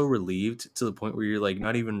 you're so relieved to the point where you're like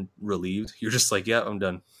not even relieved. You're just like, yeah, I'm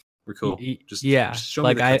done. We're cool. Just show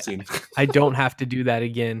me the cutscene. I don't have to do that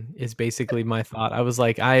again is basically my thought. I was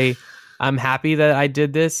like, I'm happy that I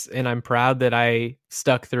did this and I'm proud that I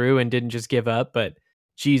stuck through and didn't just give up. But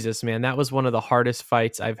Jesus, man, that was one of the hardest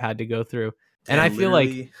fights I've had to go through. And I feel like,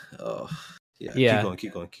 keep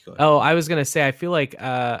going. Oh, I was going to say, I feel like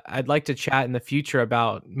I'd like to chat in the future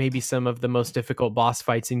about maybe some of the most difficult boss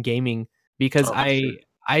fights in gaming because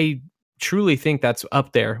I truly think that's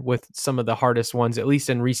up there with some of the hardest ones, at least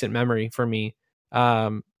in recent memory for me.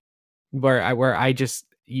 Where I just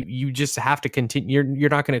you just have to continue. You're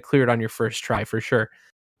not going to clear it on your first try for sure.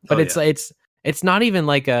 But it's not even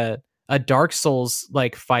like a Dark Souls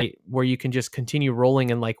like fight where you can just continue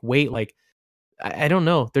rolling and like wait. Like I don't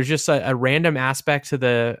know. There's just a random aspect to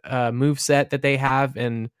the move set that they have,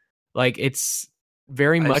 and like it's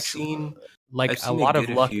very much like a lot of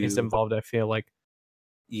luck is involved. I feel like.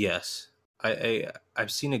 Yes. I've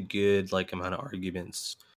seen a good like amount of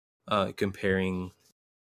arguments comparing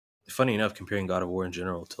God of War in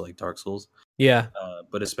general to like Dark Souls. Yeah.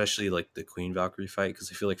 But especially like the Queen Valkyrie fight because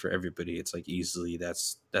I feel like for everybody it's like easily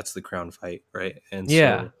that's the crown fight, right? And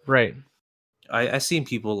so right. I've seen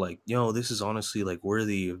people like, this is honestly like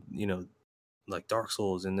worthy of, like Dark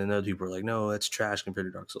Souls, and then other people are like, no, that's trash compared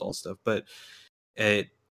to Dark Souls stuff. But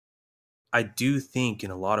I do think in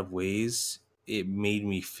a lot of ways it made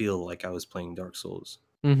me feel like I was playing Dark Souls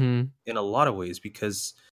in a lot of ways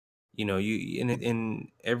because you in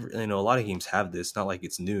every a lot of games have this, not like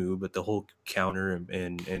it's new, but the whole counter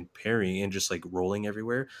and parry and just like rolling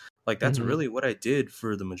everywhere, like that's really what I did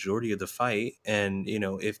for the majority of the fight. And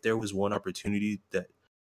if there was one opportunity that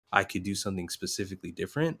I could do something specifically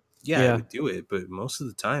different, I would do it. But most of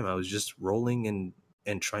the time I was just rolling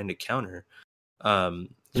and trying to counter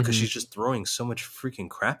because she's just throwing so much freaking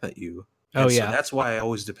crap at you. So that's why I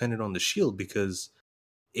always depended on the shield, because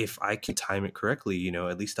if I can time it correctly,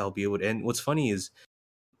 at least I'll be able to. And what's funny is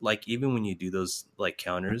like even when you do those like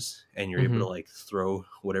counters and you're able to like throw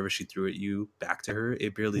whatever she threw at you back to her,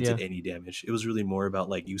 it barely did any damage. It was really more about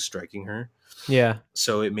like you striking her. Yeah.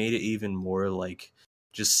 So it made it even more like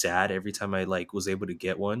just sad every time I like was able to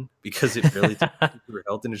get one, because it barely took her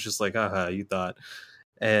health, and it's just like, aha, you thought.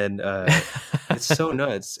 And it's so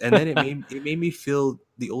nuts. And then it made me feel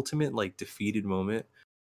the ultimate like defeated moment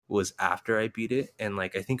was after I beat it. And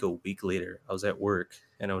like I think a week later I was at work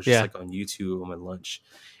and I was just like on YouTube on my lunch,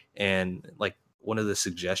 and like one of the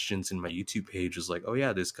suggestions in my YouTube page was like, oh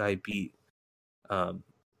yeah, this guy beat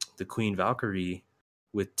the Queen Valkyrie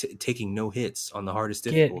with taking no hits on the hardest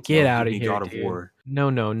difficulty. Get out of here, God dude. of War.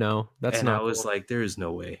 No, that's and not. I was like, there is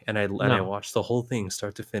no way. And I watched the whole thing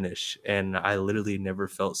start to finish, and I literally never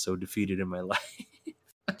felt so defeated in my life.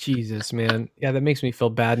 Jesus, man. Yeah, that makes me feel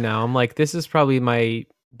bad now. I'm like, this is probably my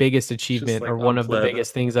biggest achievement, or one of the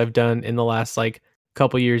biggest things I've done in the last like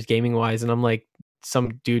couple years gaming wise. And I'm like,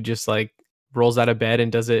 some dude just like rolls out of bed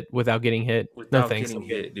and does it without getting hit. No thanks, getting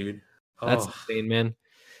hit, dude. That's insane, man.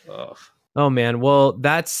 Oh man, well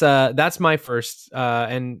that's my first,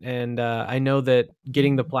 and I know that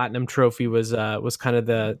getting the platinum trophy was kind of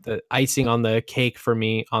the icing on the cake for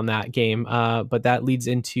me on that game. But that leads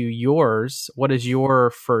into yours. What is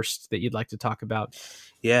your first that you'd like to talk about?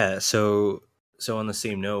 Yeah, so on the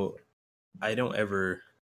same note, I don't ever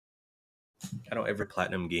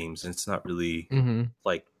platinum games, and it's not really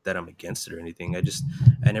like that I'm against it or anything.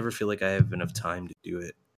 I never feel like I have enough time to do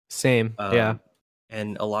it. Same, yeah.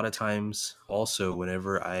 And a lot of times also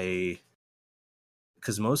whenever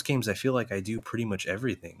because most games I feel like I do pretty much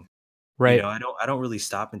everything. Right. You know, I don't really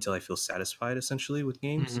stop until I feel satisfied essentially with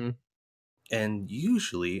games. And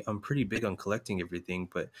usually I'm pretty big on collecting everything,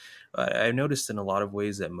 but I've noticed in a lot of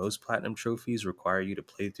ways that most platinum trophies require you to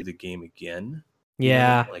play through the game again.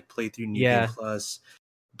 Yeah. Like play through New Game Plus,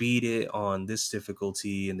 beat it on this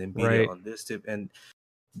difficulty, and then beat it on this and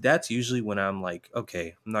that's usually when I'm like,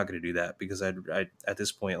 okay, I'm not going to do that, because I at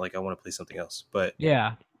this point, like I want to play something else. But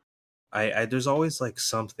yeah, I there's always like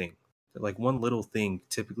something, like one little thing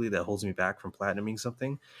typically that holds me back from platinuming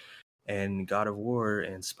something. And God of War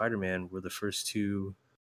and Spider-Man were the first two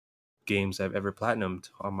games I've ever platinumed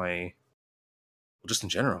on my, just in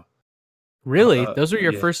general. Really? Those were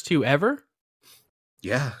your first two ever?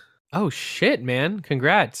 Yeah. Oh shit, man.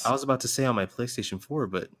 Congrats. I was about to say on my PlayStation 4,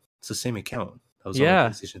 but it's the same account. I was on my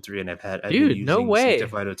PlayStation 3, and I've been using no way.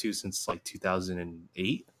 Sanctified 502 since like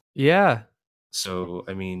 2008. Yeah. So,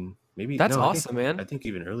 I mean, maybe that's awesome, man. I think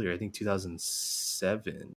even earlier. I think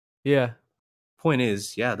 2007. Yeah. Point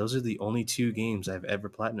is, yeah, those are the only two games I've ever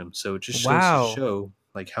platinumed. So it just shows to show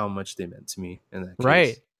like how much they meant to me in that case.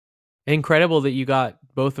 Right. Incredible that you got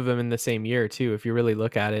both of them in the same year too, if you really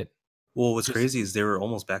look at it. Well, what's crazy is they were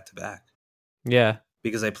almost back to back. Yeah.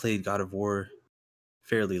 Because I played God of War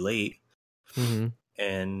fairly late.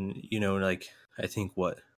 And, you know, like, I think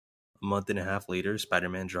a month and a half later,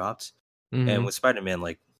 Spider-Man dropped. And with Spider-Man,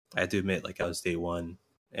 like, I have to admit, like, I was day one,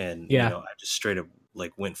 and you know, I just straight up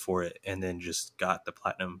like went for it and then just got the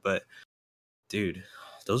platinum. But dude,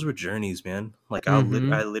 those were journeys, man. Like I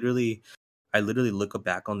literally look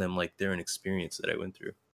back on them like they're an experience that I went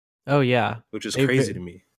through. Oh yeah, which is crazy to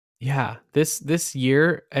me. Yeah, this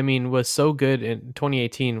year, I mean, was so good in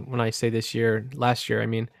 2018. When I say this year, last year, I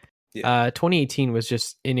mean, 2018 was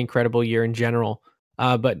just an incredible year in general.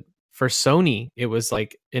 But for Sony, it was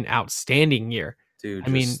like an outstanding year. Dude,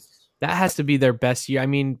 I mean, that has to be their best year. I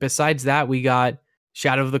mean, besides that, we got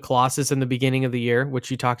Shadow of the Colossus in the beginning of the year,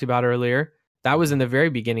 which you talked about earlier. That was in the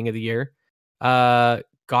very beginning of the year. God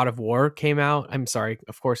of War came out. I'm sorry,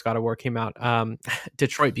 of course, God of War came out.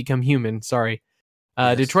 Detroit Become Human. Sorry.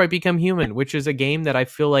 Detroit Become Human, which is a game that I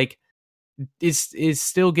feel like is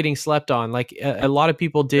still getting slept on. Like a lot of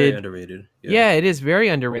people did. Very underrated. Yeah, it is very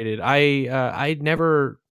underrated. I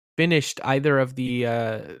never finished either of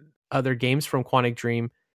the other games from Quantic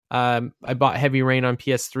Dream. I bought Heavy Rain on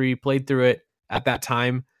PS3, played through it at that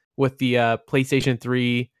time with the PlayStation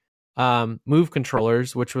 3 Move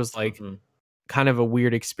controllers, which was like kind of a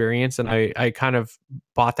weird experience. And I kind of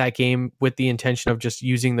bought that game with the intention of just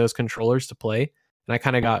using those controllers to play. And I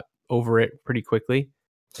kind of got over it pretty quickly.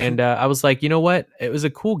 And I was like, you know what? It was a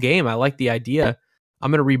cool game. I like the idea.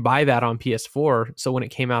 I'm going to rebuy that on PS4. So when it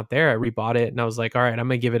came out there, I rebought it. And I was like, all right, I'm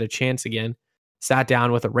going to give it a chance again. Sat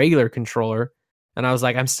down with a regular controller. And I was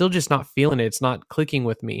like, I'm still just not feeling it. It's not clicking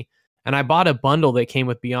with me. And I bought a bundle that came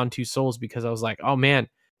with Beyond Two Souls because I was like, oh man,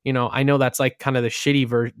 you know, I know that's like kind of the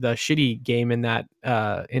shitty game in that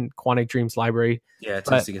in Quantic Dream's library. Yeah, it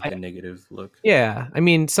tends to get the negative look. Yeah, I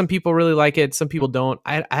mean, some people really like it, some people don't.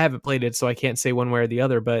 I haven't played it, so I can't say one way or the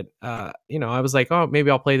other. But you know, I was like, oh, maybe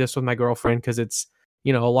I'll play this with my girlfriend because it's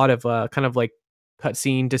a lot of kind of like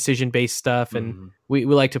cutscene decision based stuff, and we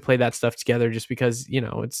like to play that stuff together just because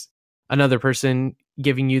it's another person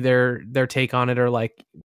giving you their take on it, or like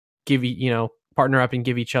give you partner up and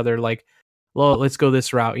give each other like, well, let's go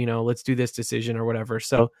this route, let's do this decision or whatever.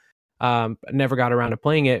 So never got around to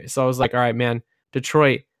playing it. So I was like, all right, man,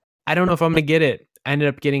 Detroit, I don't know if I'm gonna get it. I ended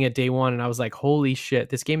up getting it day one, and I was like, holy shit,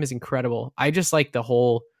 this game is incredible. I just like the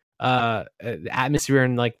whole atmosphere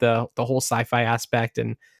and like the whole sci-fi aspect,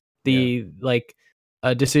 and the like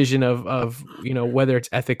a decision of whether it's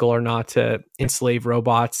ethical or not to enslave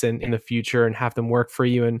robots and in the future and have them work for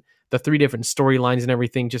you, and the 3 different storylines and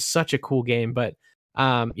everything. Just such a cool game. But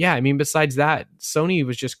I mean, besides that, Sony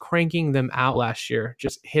was just cranking them out last year,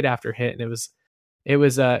 just hit after hit, and it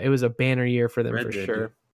was a banner year for them. Red for Dead, sure.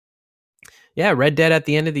 Dude. Yeah, Red Dead at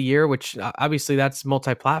the end of the year, which obviously that's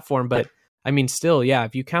multi-platform, but I mean, still, yeah,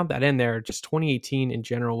 if you count that in there, just 2018 in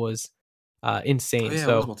general was insane. Oh, yeah,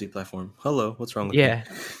 so it was multi-platform. Hello, what's wrong with me?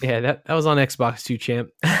 Yeah, that was on Xbox too, champ.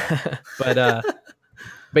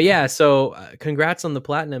 But yeah, so congrats on the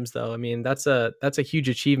platinums, though. I mean, that's a huge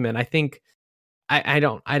achievement. I think I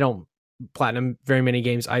don't platinum very many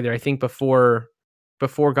games either. I think before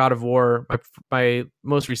God of War, my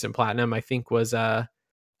most recent platinum, I think, was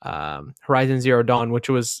Horizon Zero Dawn, which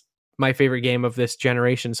was my favorite game of this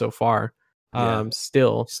generation so far.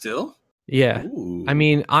 Still, yeah. Ooh. I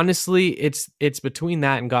mean, honestly, it's between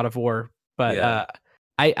that and God of War, but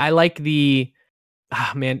I like the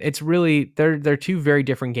man. It's really they're 2 very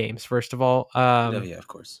different games. First of all, of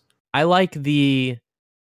course, I like the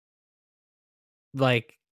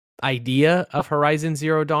idea of Horizon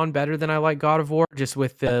Zero Dawn better than I like God of War, just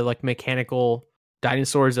with the like mechanical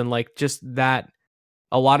dinosaurs and like just that.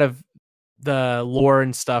 A lot of the lore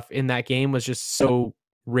and stuff in that game was just so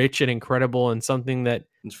rich and incredible, and something that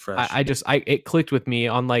it clicked with me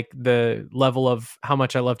on like the level of how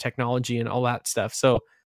much I love technology and all that stuff. So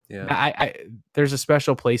yeah, I there's a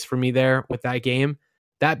special place for me there with that game.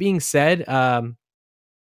 That being said, I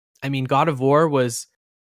mean, God of War was,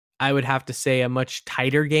 I would have to say, a much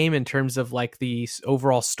tighter game in terms of like the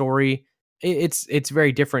overall story. It's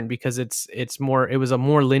very different because it was a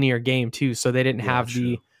more linear game too, so they didn't have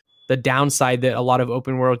the downside that a lot of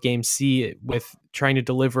open world games see with trying to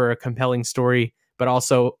deliver a compelling story, but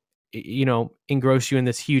also engross you in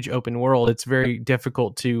this huge open world. It's very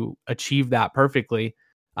difficult to achieve that perfectly.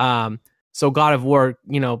 So God of War,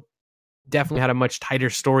 definitely had a much tighter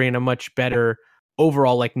story and a much better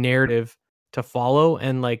overall like narrative to follow,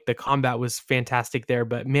 and like the combat was fantastic there.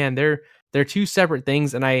 But man, they're 2 separate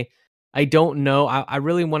things, and I don't know. I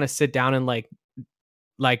really want to sit down and like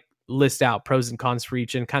list out pros and cons for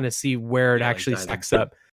each and kind of see where it actually stacks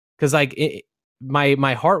up. Because like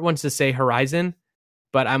my heart wants to say Horizon,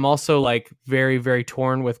 but I'm also like very, very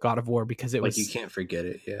torn with God of War because it was, you can't forget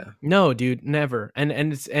it. Yeah. No, dude, never. And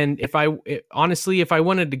honestly, if I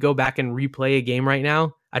wanted to go back and replay a game right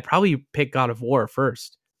now, I'd probably pick God of War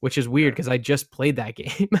first, which is weird because I just played that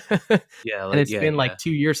game. And it's been like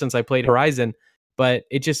 2 years since I played Horizon. But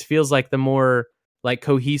it just feels like the more like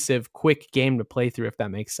cohesive, quick game to play through, if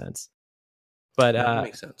that makes sense. But that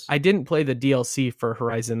makes sense. I didn't play the DLC for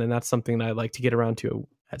Horizon, and that's something that I'd like to get around to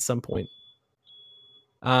at some point.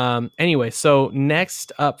 Anyway, so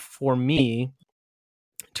next up for me,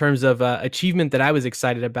 in terms of achievement that I was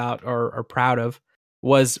excited about or proud of,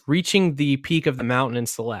 was reaching the peak of the mountain in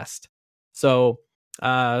Celeste. So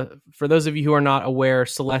for those of you who are not aware,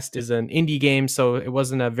 Celeste is an indie game, so it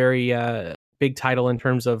wasn't a very big title in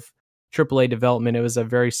terms of AAA development. It was a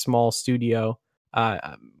very small studio.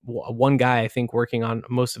 One guy, I think, working on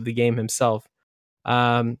most of the game himself.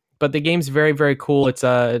 But the game's very, very cool. It's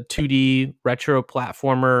a 2D retro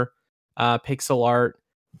platformer, pixel art.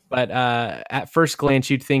 But at first glance,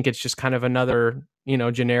 you'd think it's just kind of another,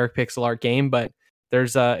 generic pixel art game. But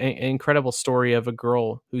there's an incredible story of a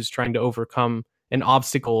girl who's trying to overcome an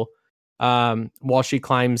obstacle while she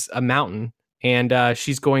climbs a mountain. And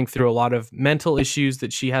she's going through a lot of mental issues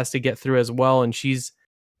that she has to get through as well. And she's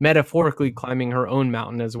metaphorically climbing her own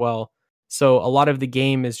mountain as well. So a lot of the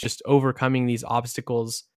game is just overcoming these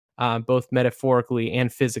obstacles, both metaphorically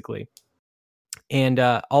and physically. And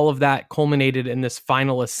all of that culminated in this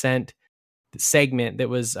final ascent segment that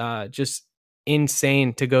was just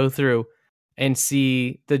insane to go through and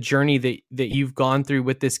see the journey that you've gone through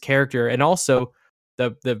with this character, and also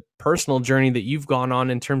the personal journey that you've gone on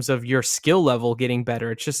in terms of your skill level getting better.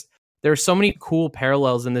 It's just, there are so many cool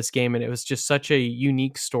parallels in this game, and it was just such a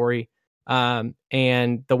unique story. And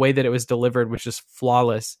the way that it was delivered was just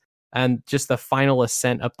flawless. And just the final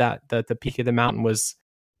ascent up the peak of the mountain was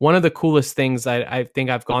one of the coolest things I think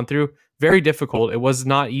I've gone through. Very difficult. It was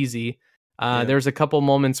not easy. There's a couple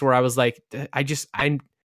moments where I was like,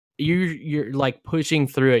 you're like pushing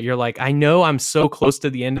through it. You're like, I know I'm so close to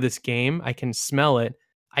the end of this game. I can smell it.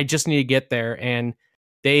 I just need to get there. And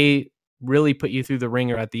they really put you through the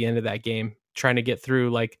ringer at the end of that game, trying to get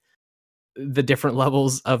through like the different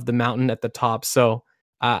levels of the mountain at the top. So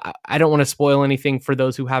I don't want to spoil anything for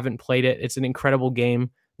those who haven't played it. It's an incredible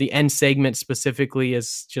game. The end segment specifically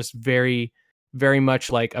is just very, very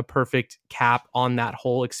much like a perfect cap on that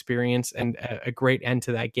whole experience and a great end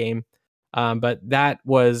to that game. But that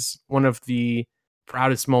was one of the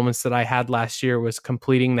proudest moments that I had last year, was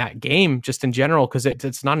completing that game just in general, because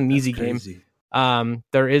it's not an easy game.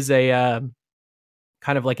 There is a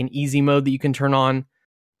kind of like an easy mode that you can turn on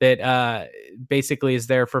that basically is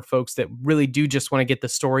there for folks that really do just want to get the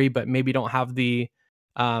story, but maybe don't have the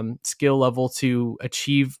skill level to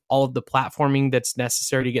achieve all of the platforming that's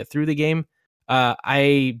necessary to get through the game.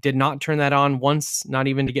 I did not turn that on once, not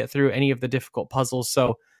even to get through any of the difficult puzzles.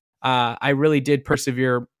 So I really did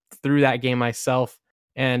persevere through that game myself,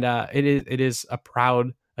 and it is a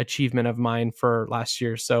proud achievement of mine for last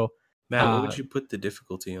year. So, Matt, what would you put the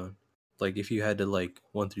difficulty on? Like if you had to like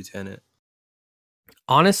 1 through 10 it.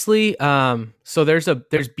 Honestly, so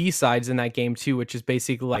there's B-sides in that game too, which is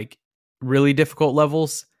basically like really difficult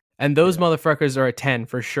levels, and those motherfuckers are a 10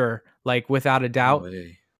 for sure, like without a doubt.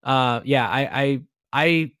 I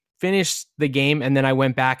finished the game, and then I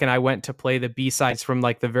went back and I went to play the B-sides from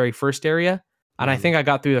like the very first area, and I think I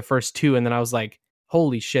got through the first 2, and then I was like,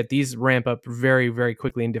 holy shit, these ramp up very, very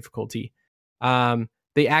quickly in difficulty.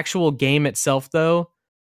 The actual game itself though,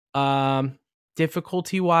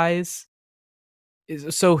 difficulty wise,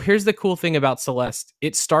 so here's the cool thing about Celeste.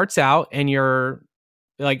 It starts out and you're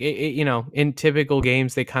like, in typical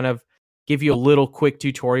games, they kind of give you a little quick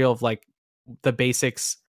tutorial of like the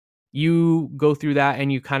basics. You go through that and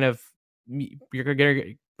you kind of, you're going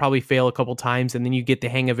to probably fail a couple times, and then you get the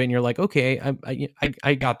hang of it and you're like, okay,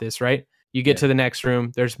 I got this, right? You get to the next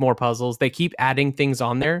room. There's more puzzles. They keep adding things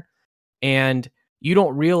on there, and you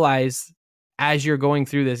don't realize as you're going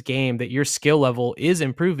through this game that your skill level is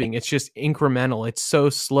improving. It's just incremental. It's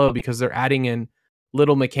so slow because they're adding in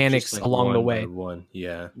little mechanics like along the way.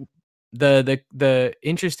 The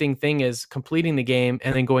interesting thing is completing the game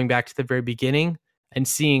and then going back to the very beginning and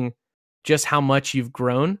seeing just how much you've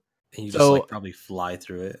grown. And you just like probably fly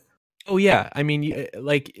through it. Oh yeah. I mean,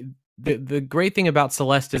 like the great thing about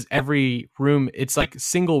Celeste is every room, it's like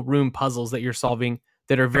single room puzzles that you're solving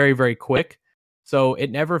that are very, very quick. So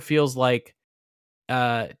it never feels like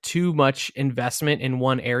too much investment in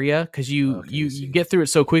one area, because you get through it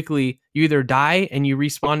so quickly. You either die and you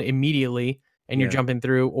respawn immediately and you're jumping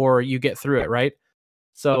through, or you get through it, right?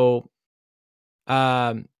 So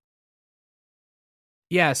so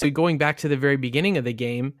going back to the very beginning of the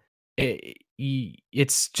game,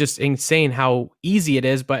 it's just insane how easy it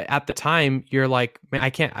is, but at the time you're like, man,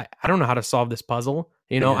 I don't know how to solve this puzzle,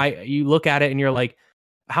 you look at it and you're like,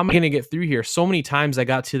 how am I going to get through here? So many times I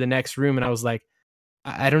got to the next room and I was like,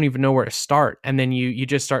 I don't even know where to start. And then you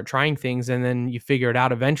just start trying things, and then you figure it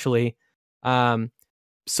out eventually. Answering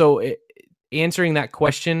that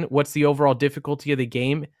question, what's the overall difficulty of the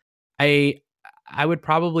game? I would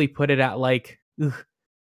probably put it at like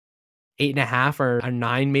 8.5 or a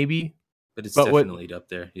 9 maybe. But it's definitely up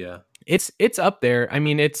there. Yeah. It's up there. I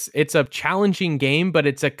mean, it's a challenging game, but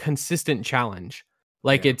it's a consistent challenge.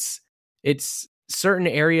 Like it's certain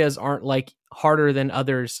areas aren't like harder than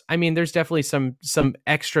others. I mean, there's definitely some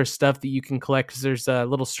extra stuff that you can collect, because there's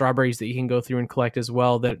little strawberries that you can go through and collect as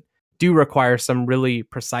well that do require some really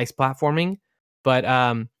precise platforming. But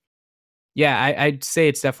I'd say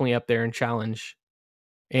it's definitely up there in challenge,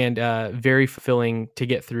 and very fulfilling to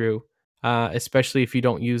get through, especially if you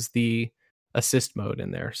don't use the assist mode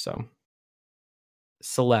in there. So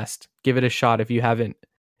Celeste, give it a shot if you haven't.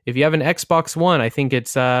 If you have an Xbox One, I think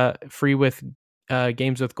it's free with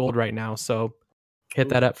Games with Gold right now, so hit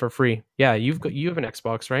that up for free. Yeah, you have an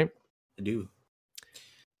Xbox, right? I do.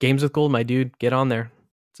 Games with Gold, my dude, get on there.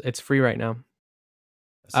 It's free right now.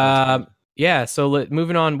 So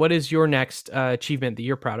moving on, what is your next achievement that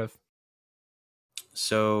you're proud of?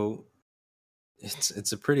 So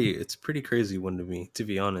it's a pretty crazy one to me, to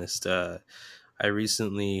be honest. I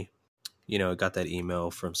recently, got that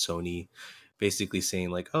email from Sony basically saying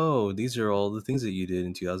like, oh, these are all the things that you did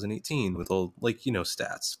in 2018 with all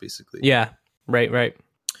stats basically. Yeah. Right.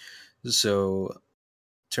 So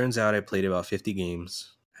turns out I played about 50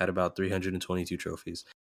 games, had about 322 trophies.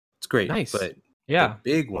 It's great. Nice. But the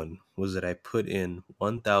big one was that I put in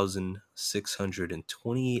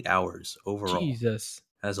 1,628 hours overall. Jesus.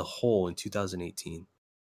 As a whole in 2018.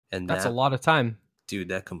 And that's a lot of time. Dude,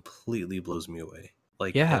 that completely blows me away.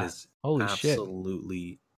 Like that Yeah. is Holy shit.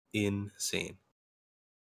 absolutely insane.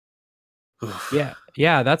 Yeah.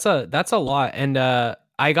 Yeah, that's a lot. And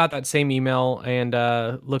I got that same email and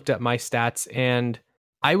looked at my stats, and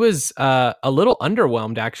I was a little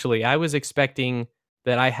underwhelmed actually. I was expecting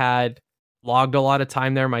that I had logged a lot of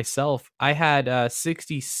time there myself. I had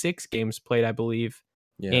 66 games played, I believe.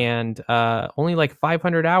 Yeah. And only like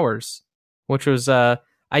 500 hours, which was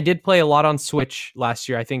I did play a lot on Switch last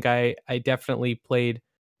year. I think I definitely played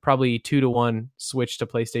probably 2-1 Switch to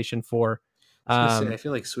PlayStation 4. I was gonna say, I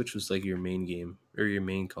feel like Switch was like your main game or your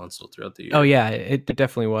main console throughout the year. Oh yeah, it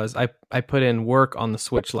definitely was. I put in work on the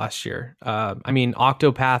Switch last year. I mean,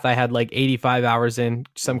 Octopath I had like 85 hours in,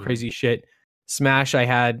 some crazy shit. Smash I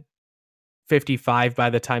had 55 by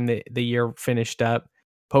the time the year finished up.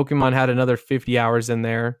 Pokemon had another 50 hours in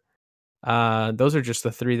there. Those are just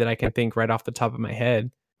the three that I can think right off the top of my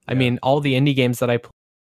head. Yeah. I mean, all the indie games that I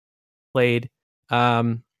played,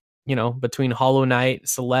 between Hollow Knight,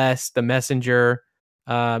 Celeste, The Messenger,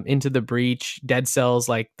 Into the Breach, Dead Cells,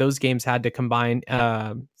 like those games had to combine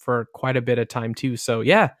for quite a bit of time too. So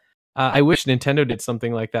yeah, I wish Nintendo did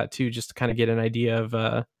something like that too, just to kind of get an idea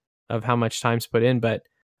of how much time's put in. But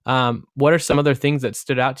what are some other things that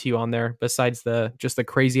stood out to you on there besides the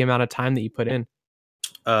crazy amount of time that you put in?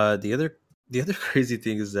 The other crazy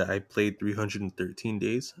thing is that I played 313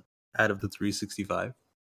 days out of the 365.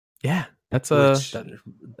 Yeah, that's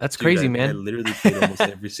crazy, man. I literally played almost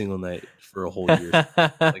every single night for a whole year.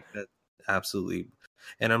 Like that, absolutely.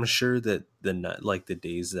 And I'm sure that the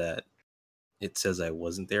days that it says I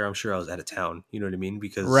wasn't there, I'm sure I was out of town. You know what I mean?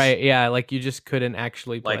 Because right, yeah, like you just couldn't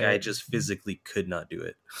actually play. Like I just physically could not do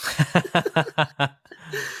it.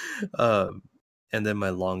 And then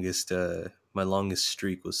my longest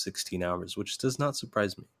streak was 16 hours, which does not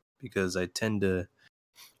surprise me because I tend to.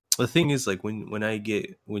 The thing is, like when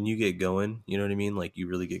you get going, you know what I mean? Like you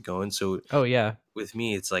really get going. So oh yeah, with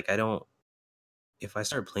me, it's like if I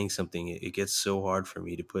start playing something, it gets so hard for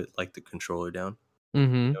me to put like the controller down.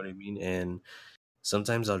 Mm-hmm. You know what I mean? And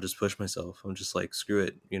sometimes I'll just push myself. I'm just like, screw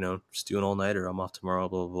it, just do an all nighter. I'm off tomorrow,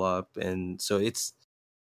 blah blah blah. And so it's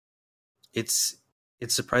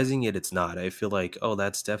surprising, yet it's not. I feel like, oh,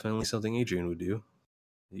 that's definitely something Adrian would do.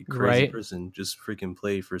 A crazy person just freaking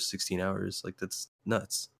play for 16 hours. Like that's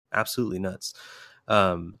nuts. Absolutely nuts.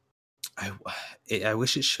 I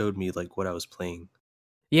wish it showed me like what I was playing.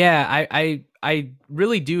 Yeah, I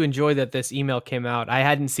really do enjoy that this email came out. I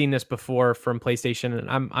hadn't seen this before from PlayStation, and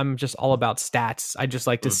I'm just all about stats. I just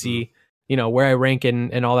like to see, where I rank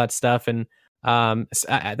and all that stuff. And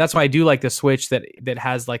that's why I do like the Switch that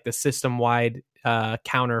has like the system wide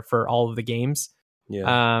counter for all of the games.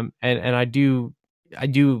 Yeah. And I do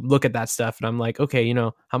look at that stuff, and I'm like, okay,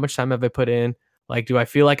 how much time have I put in? Like, do I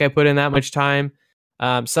feel like I put in that much time?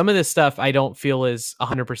 Some of this stuff I don't feel is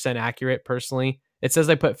 100% accurate personally. It says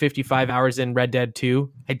I put 55 hours in Red Dead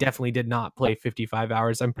 2. I definitely did not play 55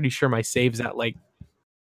 hours. I'm pretty sure my save's at like,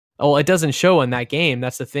 it doesn't show in that game.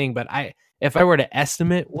 That's the thing. But if I were to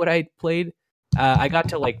estimate what I played, I got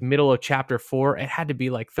to like middle of chapter 4. It had to be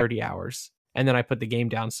like 30 hours. And then I put the game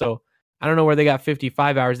down. So I don't know where they got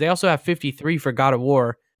 55 hours. They also have 53 for God of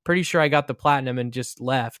War. Pretty sure I got the platinum and just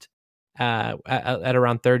left at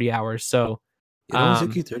around 30 hours. So it only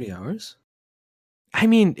took you 30 hours? I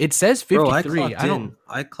mean, it says 53. Bro,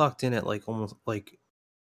 I clocked in at like almost like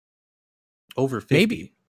over 50.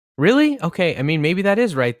 Maybe. Really? Okay. I mean, maybe that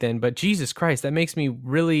is right then, but Jesus Christ, that makes me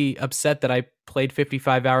really upset that I played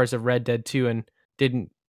 55 hours of Red Dead 2 and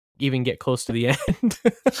didn't even get close to the end.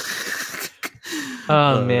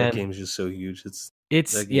 Oh man. That game's just so huge. It's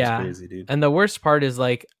crazy, dude. And the worst part is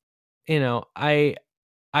like,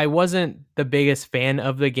 I wasn't the biggest fan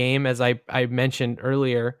of the game, as I mentioned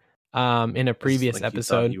earlier in a previous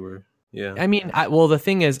episode. You were. Yeah. I mean, the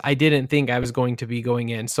thing is, I didn't think I was going to be going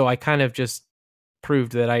in, so I kind of just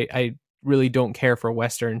proved that I really don't care for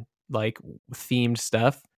Western like themed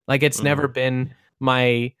stuff. Like it's never been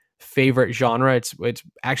my favorite genre. It's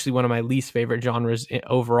actually one of my least favorite genres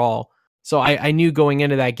overall. So I knew going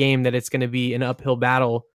into that game that it's going to be an uphill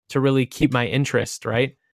battle to really keep my interest,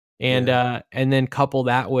 right? And and then couple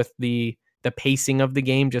that with the pacing of the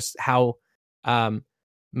game, just how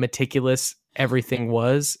meticulous everything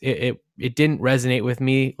was. It didn't resonate with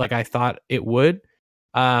me like I thought it would.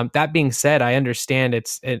 That being said, I understand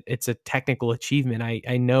it's a technical achievement.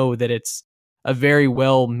 I know that it's a very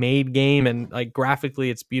well made game, and like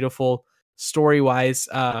graphically it's beautiful. Story wise,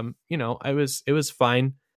 it was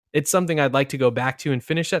fine. It's something I'd like to go back to and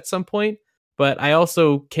finish at some point. But I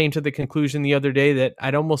also came to the conclusion the other day that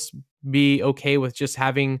I'd almost be okay with just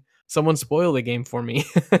having someone spoil the game for me.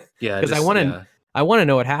 Yeah, because I want to. I want to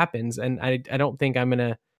know what happens, and I don't think I'm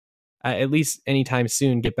gonna at least anytime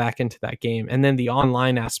soon get back into that game. And then the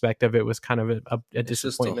online aspect of it was kind of a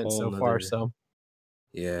disappointment so far. So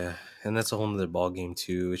yeah, and that's a whole nother ball game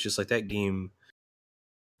too. It's just like that game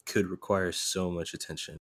could require so much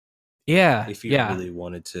attention. Yeah, if you really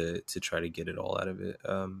wanted to try to get it all out of it.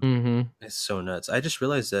 It's so nuts. I just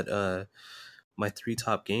realized that my 3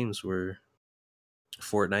 top games were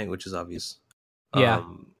Fortnite, which is obvious. Yeah,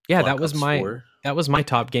 that was my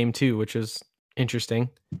top game too, which is interesting.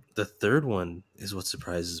 The third one is what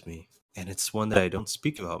surprises me, and it's one that I don't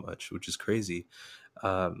speak about much, which is crazy.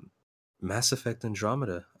 Mass Effect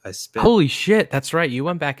Andromeda. Holy shit, that's right. You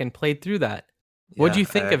went back and played through that. What'd you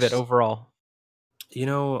think of it overall? You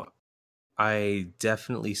know, I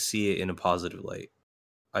definitely see it in a positive light.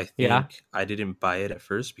 I think I didn't buy it at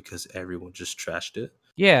first because everyone just trashed it.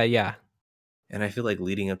 Yeah. And I feel like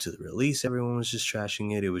leading up to the release, everyone was just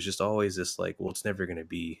trashing it. It was just always this like, well, it's never going to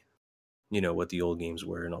be, what the old games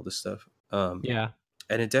were and all this stuff. Yeah.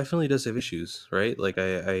 And it definitely does have issues, right? Like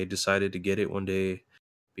I decided to get it one day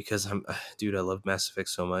because I love Mass Effect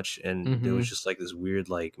so much. And there was just like this weird,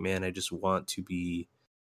 like, man, I just want to be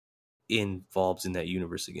involved in that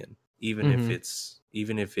universe again. Even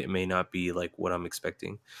if it may not be like what I'm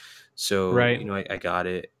expecting. So, I got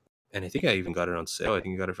it, and I think I even got it on sale. I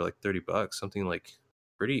think I got it for like $30, something like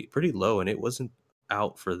pretty low, and it wasn't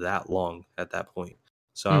out for that long at that point.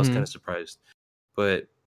 So I was kind of surprised. But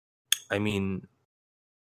I mean,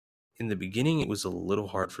 in the beginning it was a little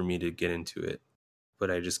hard for me to get into it, but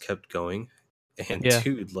I just kept going. And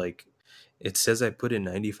dude, like, it says I put in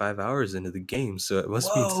 95 hours into the game, so it must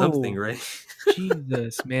mean something, right?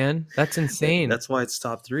 Jesus, man, that's insane. That's why it's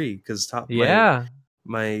top 3, because my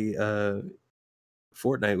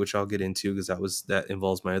Fortnite, which I'll get into because that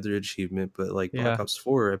involves my other achievement, but like Black Ops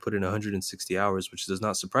 4, I put in 160 hours, which does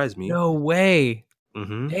not surprise me. No way.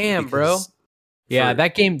 Damn, bro. Yeah,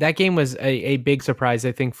 that game was a big surprise,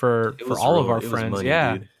 I think, for all of our friends. Money,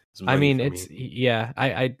 yeah. Dude. I mean, it's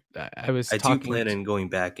I do plan on going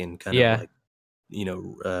back and kind of like,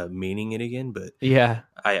 maining it again, but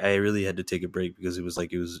I really had to take a break because it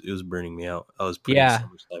was burning me out. I was putting so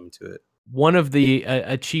much time into it. One of the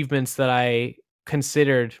achievements that I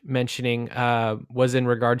considered mentioning was in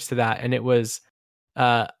regards to that, and it was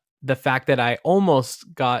the fact that I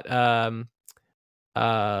almost got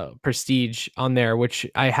prestige on there, which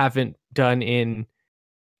I haven't done in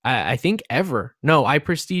I think ever. No, I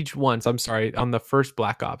prestiged once. I'm sorry, on the first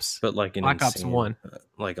Black Ops, but like Black Ops 1,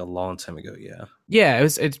 like a long time ago. Yeah.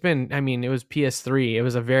 It's been. I mean, it was PS3. It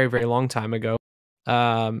was a very, very long time ago.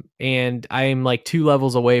 And I'm like 2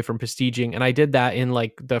 levels away from prestiging, and I did that in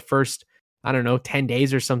like the first, I don't know, 10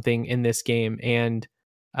 days or something in this game, and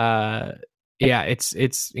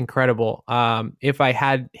it's incredible. If I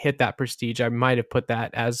had hit that prestige, I might have put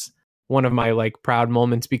that as one of my like proud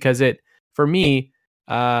moments, because for me.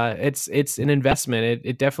 It's an investment.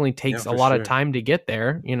 It definitely takes a lot of time to get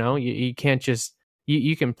there. You can't just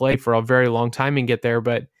you can play for a very long time and get there,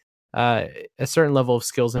 but a certain level of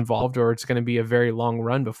skills involved, or it's going to be a very long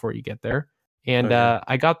run before you get there. And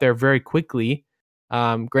I got there very quickly.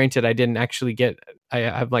 Granted, I didn't actually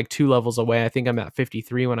I'm like 2 levels away. I think I'm at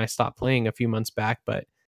 53 when I stopped playing a few months back, but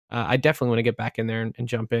I definitely want to get back in there and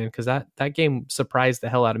jump in, because that game surprised the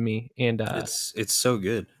hell out of me. And it's so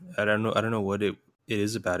good. I don't know what it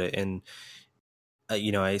is about it. And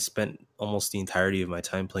I spent almost the entirety of my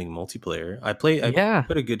time playing multiplayer. I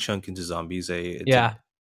put a good chunk into zombies.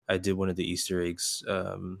 I did one of the Easter eggs.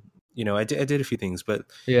 I did a few things, but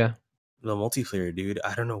the multiplayer, dude,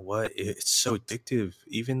 I don't know what, it's so addictive.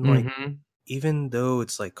 Even though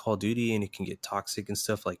it's like Call of Duty and it can get toxic and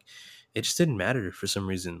stuff, like, it just didn't matter for some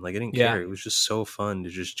reason. Like, I didn't care. It was just so fun to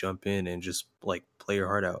just jump in and just like play your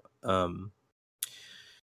heart out.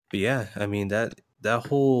 But yeah, I mean, that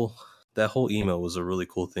whole email was a really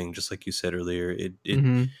cool thing. Just like you said earlier,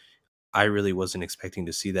 I really wasn't expecting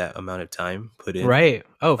to see that amount of time put in. Right.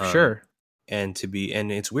 Oh, sure. And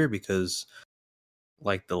it's weird because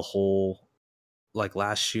like the whole, like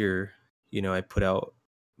last year, I put out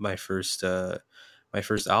my first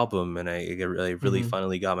album, and I really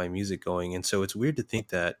finally got my music going. And so it's weird to think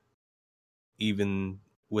that even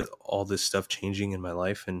with all this stuff changing in my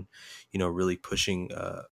life and, really pushing,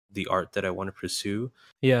 the art that I want to pursue,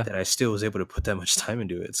 that I still was able to put that much time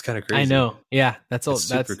into it. It's kind of crazy. I know. Yeah, that's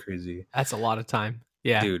super crazy. That's a lot of time.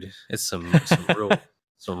 Yeah, dude, it's some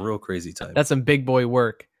real crazy time. That's some big boy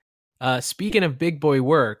work. Speaking of big boy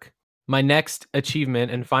work, my next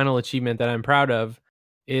achievement and final achievement that I'm proud of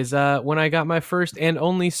is when I got my first and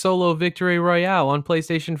only solo victory royale on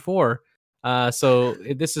PlayStation 4. So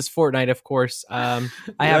this is Fortnite, of course. I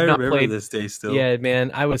have not remember played this day still. Yeah,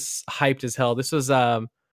 man, I was hyped as hell. This was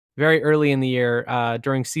very early in the year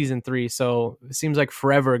during season 3, so it seems like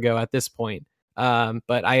forever ago at this point.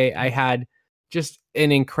 But I had just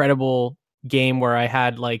an incredible game where I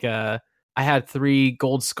had I had 3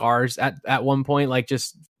 gold scars at one point, like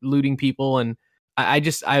just looting people, and I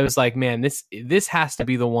was like, man, this has to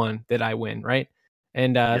be the one that I win, right?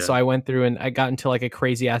 And so I went through and I got into like a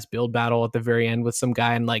crazy ass build battle at the very end with some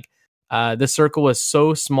guy, and like the circle was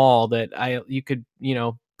so small that you could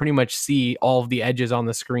pretty much see all of the edges on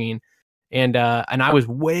the screen, and I was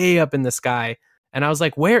way up in the sky, and I was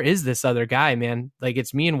like, where is this other guy, man? Like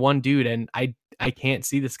it's me and one dude, and I can't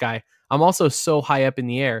see this guy. I'm also so high up in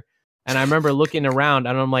the air, and I remember looking around,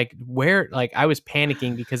 and I'm like, where? Like I was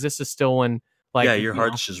panicking because this is still when your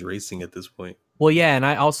heart's just racing at this point. Well, yeah, and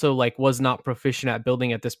I also like was not proficient at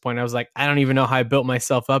building at this point. I was like, I don't even know how I built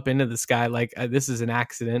myself up into the sky. Like this is an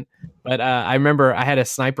accident. But I remember I had a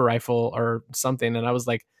sniper rifle or something, and I was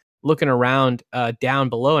like looking around down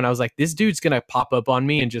below, and I was like, this dude's gonna pop up on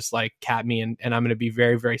me and just like cap me, and I'm gonna be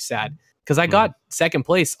very, very sad because I got second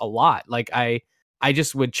place a lot. Like I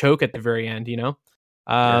just would choke at the very end,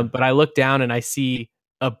 But I look down and I see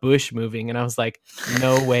a bush moving, and I was like,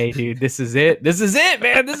 no way, dude, this is it, man, this is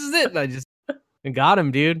it. And I just got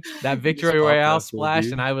him, dude. That victory royale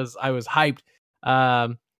splash, and I was hyped.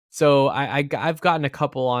 So I've gotten a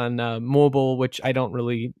couple on mobile, which I don't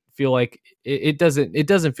really feel like it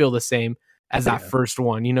doesn't feel the same as that first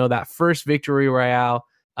one. That first victory royale.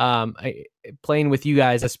 Playing with you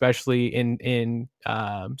guys, especially in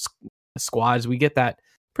squads, we get that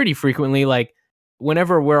pretty frequently. Like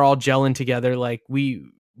whenever we're all gelling together, like we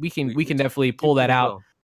can definitely pull that out.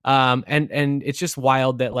 And it's just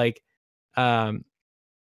wild that like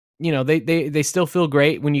they still feel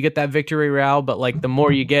great when you get that victory royale, but like the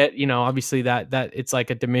more you get, obviously that it's like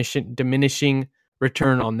a diminishing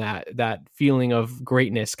return on that feeling of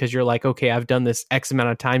greatness, because you're like, okay, I've done this X amount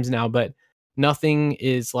of times now, but nothing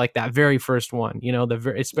is like that very first one,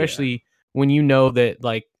 especially when that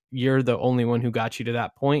like you're the only one who got you to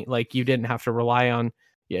that point. Like you didn't have to rely on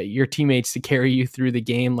your teammates to carry you through the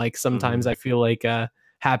game, like sometimes I feel like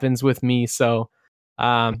happens with me. So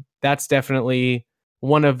that's definitely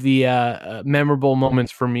one of the memorable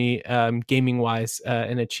moments for me, gaming wise,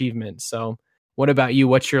 an achievement. So what about you?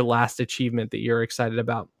 What's your last achievement that you're excited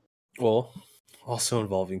about? Well, also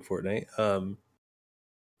involving Fortnite,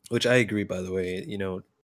 which I agree, by the way.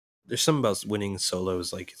 There's something about winning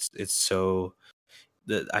solos, like it's so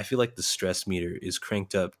that I feel like the stress meter is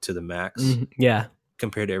cranked up to the max. Yeah.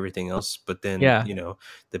 Compared to everything else, but then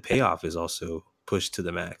the payoff is also pushed to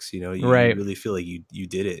the max. You really feel like you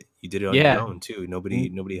did it. You did it on your own too.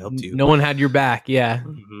 Nobody helped you. No one had your back. Yeah.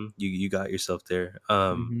 Mm-hmm. You got yourself there.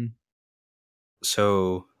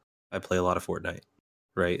 So I play a lot of Fortnite,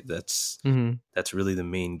 right? That's really the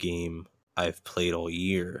main game I've played all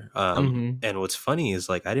year. And what's funny is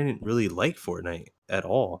like I didn't really like Fortnite at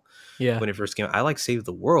all. Yeah. When it first came out, I like Save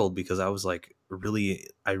the World because I was like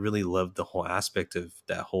I really loved the whole aspect of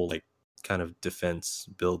that whole like kind of defense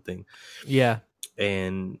build thing. Yeah.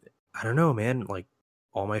 And I don't know, man, like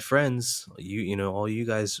all my friends, all you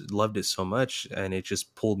guys loved it so much, and it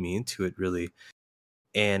just pulled me into it really.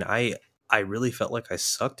 And I really felt like I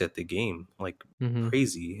sucked at the game, like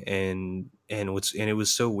crazy. And it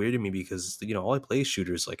was so weird to me because all I play is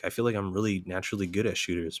shooters. Like I feel like I'm really naturally good at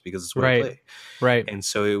shooters because it's what I play. Right. And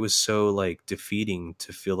so it was so like defeating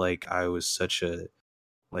to feel like I was such a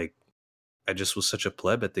I just was such a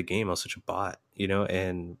pleb at the game. I was such a bot,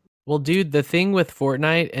 and well, dude, the thing with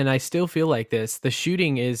Fortnite, and I still feel like this, the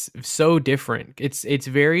shooting is so different. It's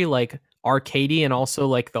very like arcadey, and also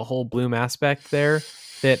like the whole Bloom aspect there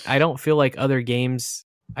that I don't feel like other games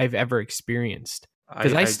I've ever experienced.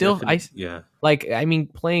 Because I mean,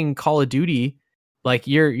 playing Call of Duty, like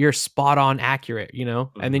you're spot on accurate,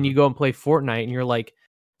 and then you go and play Fortnite and you're like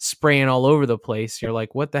spraying all over the place. You're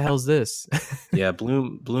like, what the hell's this? Yeah,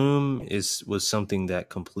 Bloom was something that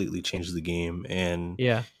completely changed the game, and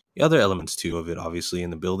yeah, the other elements too of it, obviously,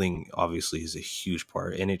 and the building obviously is a huge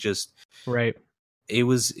part. And it just it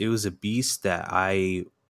was a beast that I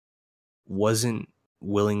wasn't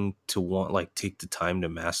willing to take the time to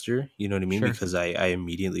master, you know what I mean? Sure. Because I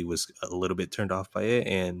immediately was a little bit turned off by it,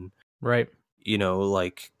 and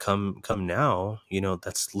like come now,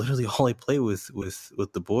 that's literally all I play with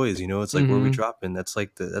the boys. It's like where we dropping. That's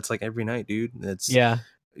like every night, dude. That's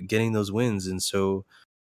getting those wins. And so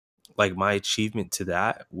like my achievement to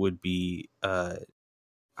that would be I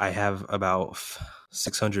have about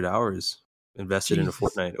 600 hours invested in a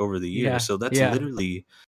Fortnite over the year. So that's literally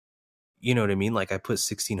you know what I mean? Like I put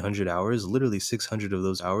 1,600 hours, literally 600 of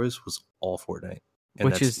those hours was all Fortnite. And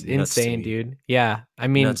which that's is nuts to insane, me. dude. Yeah. I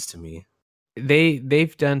mean, Nuts to me.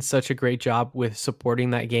 they've done such a great job with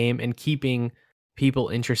supporting that game and keeping people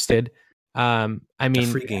interested. I mean, a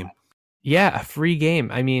free game. Yeah, a free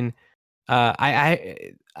game. I mean,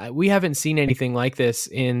 we haven't seen anything like this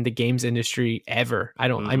in the games industry ever.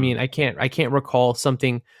 I mean, I can't recall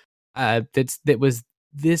something that was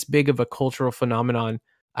this big of a cultural phenomenon.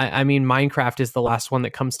 I mean, Minecraft is the last one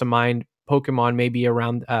that comes to mind. Pokemon maybe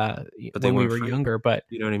around when we were free. younger, but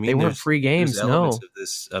you know what I mean? They weren't free games. There's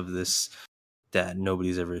elements of this that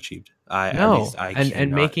nobody's ever achieved.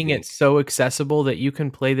 And making it so accessible that you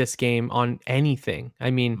can play this game on anything. I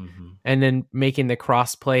mean, and then making the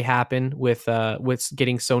cross play happen with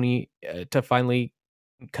getting Sony to finally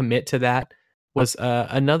commit to that was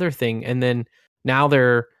another thing. And then now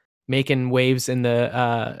they're making waves in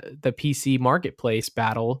the PC marketplace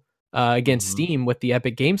battle against Steam with the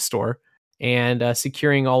Epic Game Store and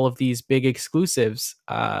securing all of these big exclusives.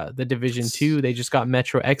 The Division 2, they just got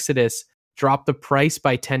Metro Exodus, drop the price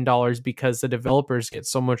by $10 because the developers get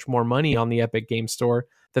so much more money on the Epic Game Store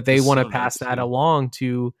that they want to pass that along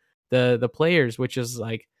to the players, which is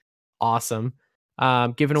like awesome.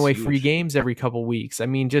 Giving away free games every couple weeks. I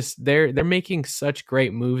mean, just they're making such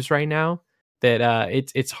great moves right now that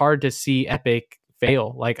it's hard to see Epic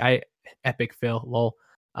fail. Like Epic fail, lol.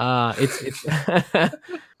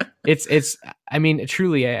 It's I mean,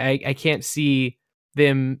 truly, I can't see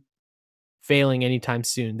them failing anytime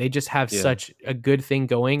soon. They just have such a good thing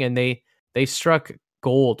going, and they struck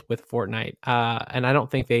gold with Fortnite. And I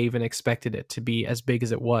don't think they even expected it to be as big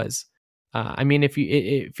as it was. I mean,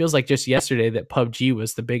 it feels like just yesterday that PUBG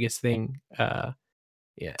was the biggest thing.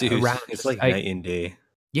 Dude, around. It's like night and day.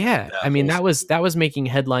 Yeah, I mean that was making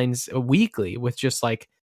headlines weekly with just like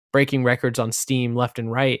breaking records on Steam left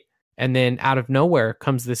and right, and then out of nowhere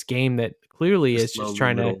comes this game that clearly is just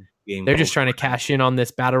trying to. They're just trying to cash in on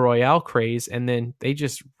this battle royale craze, and then they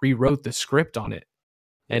just rewrote the script on it.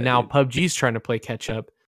 And now PUBG's trying to play catch up,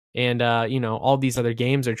 and all these other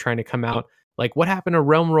games are trying to come out. Like, what happened to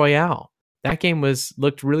Realm Royale? That game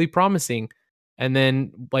looked really promising, and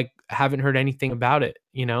then like haven't heard anything about it.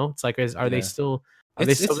 It's like, are they still?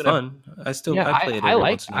 It's fun. I play it every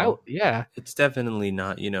once in a while. Yeah, it's definitely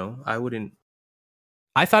not. I wouldn't.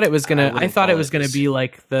 I thought it was gonna be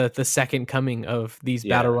like the second coming of these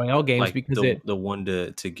battle royale games, like because the one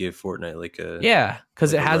to give Fortnite like a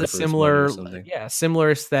because it has a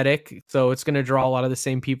similar aesthetic, so it's gonna draw a lot of the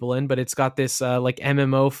same people in, but it's got this like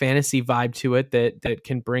MMO fantasy vibe to it that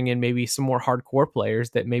can bring in maybe some more hardcore players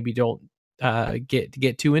that maybe don't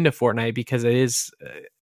get too into Fortnite because it is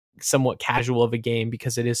somewhat casual of a game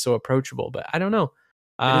because it is so approachable. But I don't know.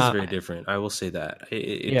 It is very different. I will say that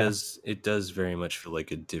it does very much feel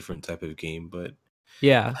like a different type of game, but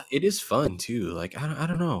it is fun too. Like I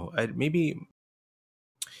don't know. Maybe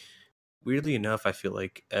weirdly enough, I feel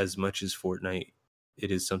like as much as Fortnite,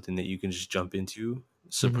 it is something that you can just jump into.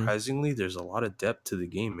 Surprisingly, there's a lot of depth to the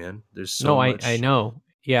game, man. There's so much. I know.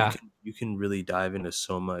 Yeah, you can really dive into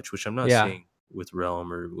so much, which I'm not saying with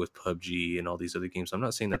Realm or with PUBG and all these other games. I'm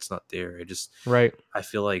not saying that's not there. I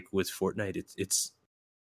feel like with Fortnite, it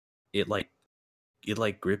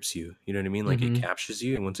grips you. You know what I mean? Like it captures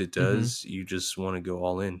you, and once it does, you just want to go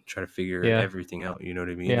all in, try to figure everything out. You know what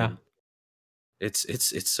I mean? Yeah. And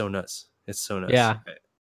it's so nuts. It's so nuts. Yeah,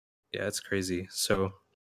 it's crazy. So,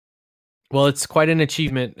 well, it's quite an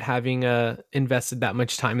achievement having invested that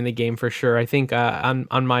much time in the game for sure. I think on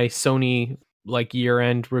my Sony like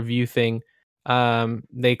year-end review thing,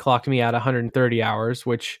 they clocked me at 130 hours,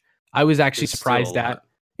 which I was actually surprised at.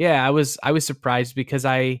 Yeah, I was surprised because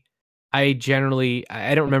I generally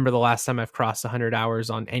I don't remember the last time I've crossed 100 hours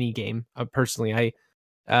on any game. Personally, I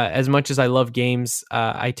as much as I love games,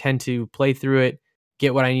 I tend to play through it,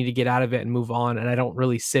 get what I need to get out of it, and move on. And I don't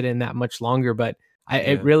really sit in that much longer. But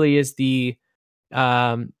it really is the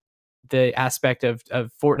aspect of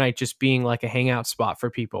Fortnite just being like a hangout spot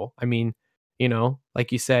for people. I mean,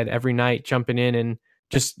 like you said, every night jumping in and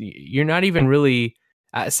just you're not even really.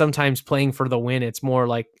 Sometimes playing for the win, it's more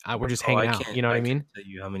like we're just hanging out. You know what I mean? Can't tell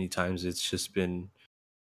you how many times it's just been.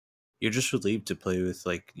 You're just relieved to play with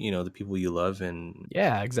the people you love, and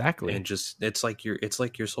exactly. And just it's like your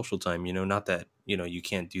social time. Not that you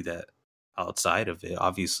can't do that outside of it.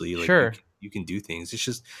 Obviously, like sure, you can do things.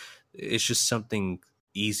 It's just something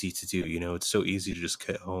easy to do. It's so easy to just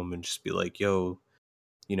get home and just be like, yo.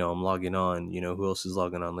 I'm logging on, who else is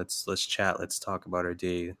logging on? Let's chat. Let's talk about our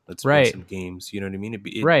day. Let's play some games. You know what I mean?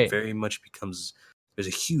 It very much becomes, there's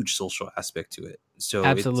a huge social aspect to it. So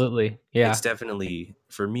absolutely. It's definitely,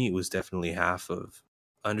 for me, it was definitely half of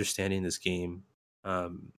understanding this game,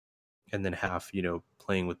 and then half,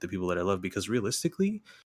 playing with the people that I love. Because realistically,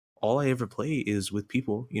 all I ever play is with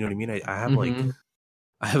people. You know what I mean? I have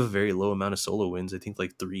I have a very low amount of solo wins. I think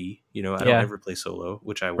like 3. I don't ever play solo,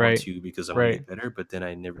 which I want to because I want to get better, but then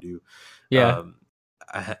I never do. Yeah.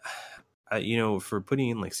 I for putting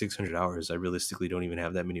in like 600 hours, I realistically don't even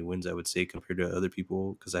have that many wins, I would say, compared to other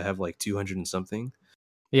people, because I have like 200 and something.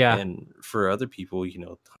 Yeah. And for other people,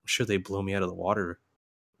 I'm sure they blow me out of the water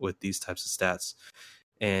with these types of stats.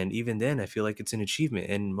 And even then, I feel like it's an achievement.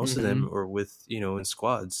 And most of them are with, in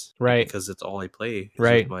squads, right? Because that's all I play,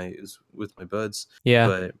 right? With my buds. Yeah.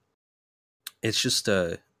 But it's just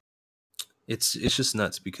it's just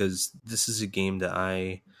nuts, because this is a game that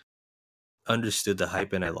I understood the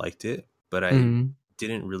hype and I liked it, but I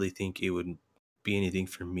didn't really think it would be anything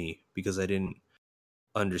for me, because I didn't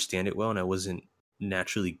understand it well and I wasn't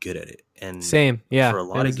naturally good at it. And same, yeah. For a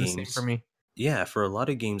lot of games, for me, yeah, for a lot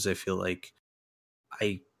of games, I feel like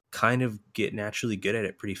I kind of get naturally good at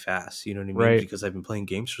it pretty fast. You know what I mean? Right. Because I've been playing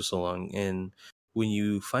games for so long, and when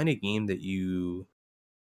you find a game that you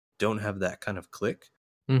don't have that kind of click,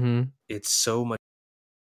 it's so much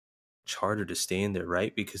harder to stay in there,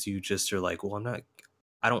 right? Because you just are like, well, I'm not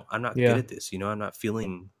good at this. I'm not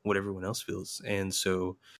feeling what everyone else feels. And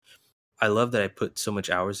so I love that I put so much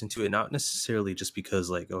hours into it, not necessarily just because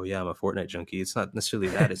like, oh yeah, I'm a Fortnite junkie. It's not necessarily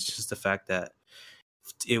that. It's just the fact that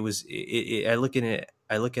I look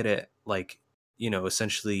at it like,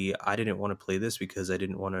 essentially I didn't want to play this because I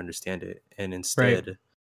didn't want to understand it. And instead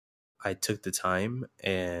I took the time,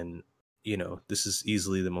 and this is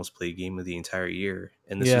easily the most played game of the entire year.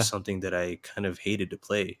 And this is something that I kind of hated to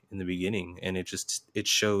play in the beginning. And it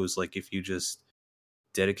shows, like, if you just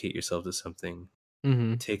dedicate yourself to something,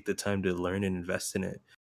 take the time to learn and invest in it,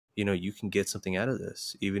 you can get something out of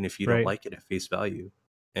this, even if you don't like it at face value.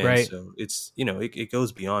 And so it's, it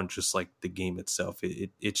goes beyond just like the game itself.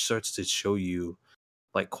 It starts to show you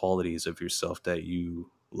like qualities of yourself that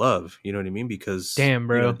you love, you know what I mean? Because damn,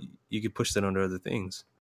 bro, you could push that onto other things.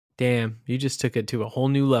 Damn, you just took it to a whole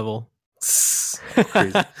new level.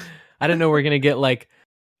 Crazy. I don't know, we're gonna get like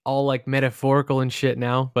all like metaphorical and shit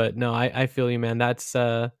now, but no, I feel you, man. That's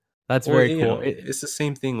very cool. It's the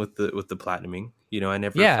same thing with the platinuming. I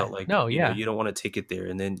never felt like you don't want to take it there,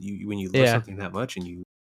 and then when you love something that much and you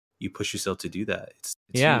push yourself to do that, it's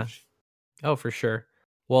huge. Oh, for sure.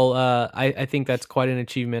 Well, I think that's quite an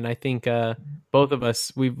achievement. I think both of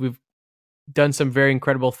us we've done some very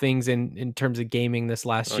incredible things in terms of gaming this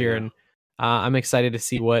last year, and I'm excited to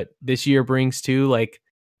see what this year brings too. Like,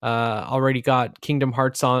 already got Kingdom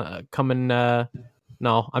Hearts on coming. No,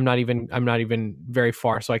 I'm not even very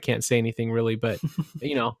far, so I can't say anything really. But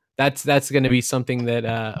that's going to be something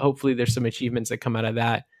that hopefully there's some achievements that come out of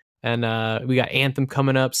that, and we got Anthem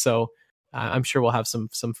coming up, so I'm sure we'll have some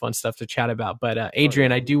fun stuff to chat about. But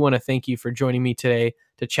Adrian, I do want to thank you for joining me today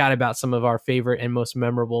to chat about some of our favorite and most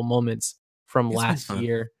memorable moments from last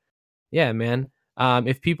year. Yeah, man.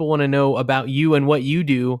 If people want to know about you and what you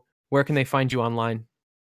do, where can they find you online?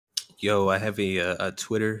 Yo, I have a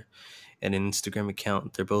Twitter and an Instagram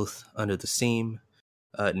account. They're both under the same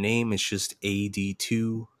name. It's just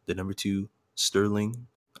AD2, the number 2 Sterling,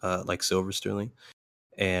 like Silver Sterling.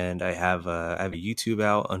 And I have a YouTube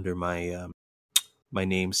out under my my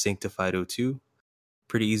name, Sanctified02.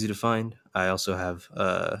 Pretty easy to find. I also have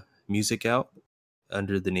music out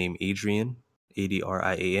under the name Adrian,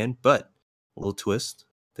 ADRIAN, but a little twist,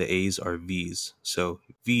 the A's are V's, so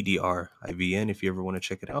VDRIVN if you ever want to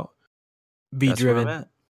check it out. V driven.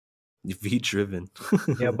 V driven.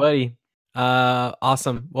 Yeah, buddy.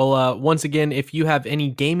 Awesome. Well, once again, if you have any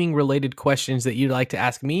gaming related questions that you'd like to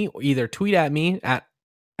ask me, either tweet at me at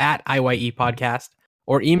IYE podcast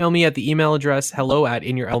or email me at the email address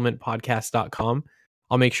hello@inyourelementpodcast.com.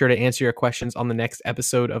 I'll make sure to answer your questions on the next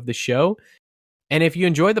episode of the show. And if you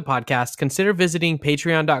enjoy the podcast, consider visiting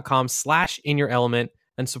patreon.com/inyourelement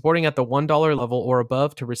and supporting at the $1 level or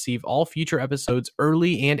above to receive all future episodes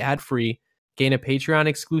early and ad-free. Gain a Patreon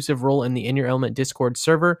exclusive role in the In Your Element Discord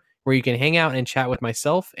server, where you can hang out and chat with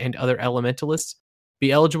myself and other elementalists.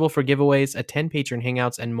 Be eligible for giveaways, attend patron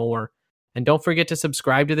hangouts, and more. And don't forget to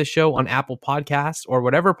subscribe to the show on Apple Podcasts or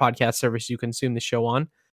whatever podcast service you consume the show on,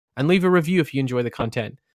 and leave a review if you enjoy the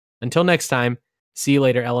content. Until next time, see you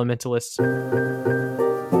later, elementalists.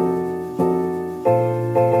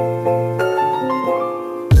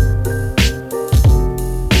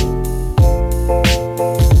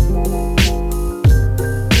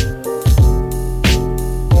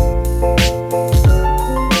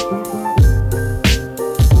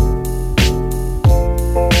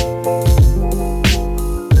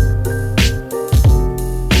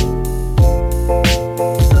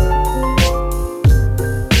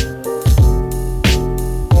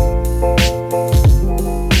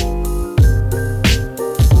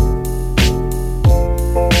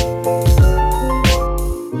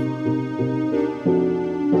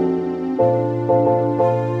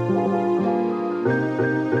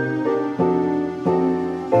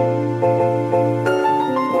 you.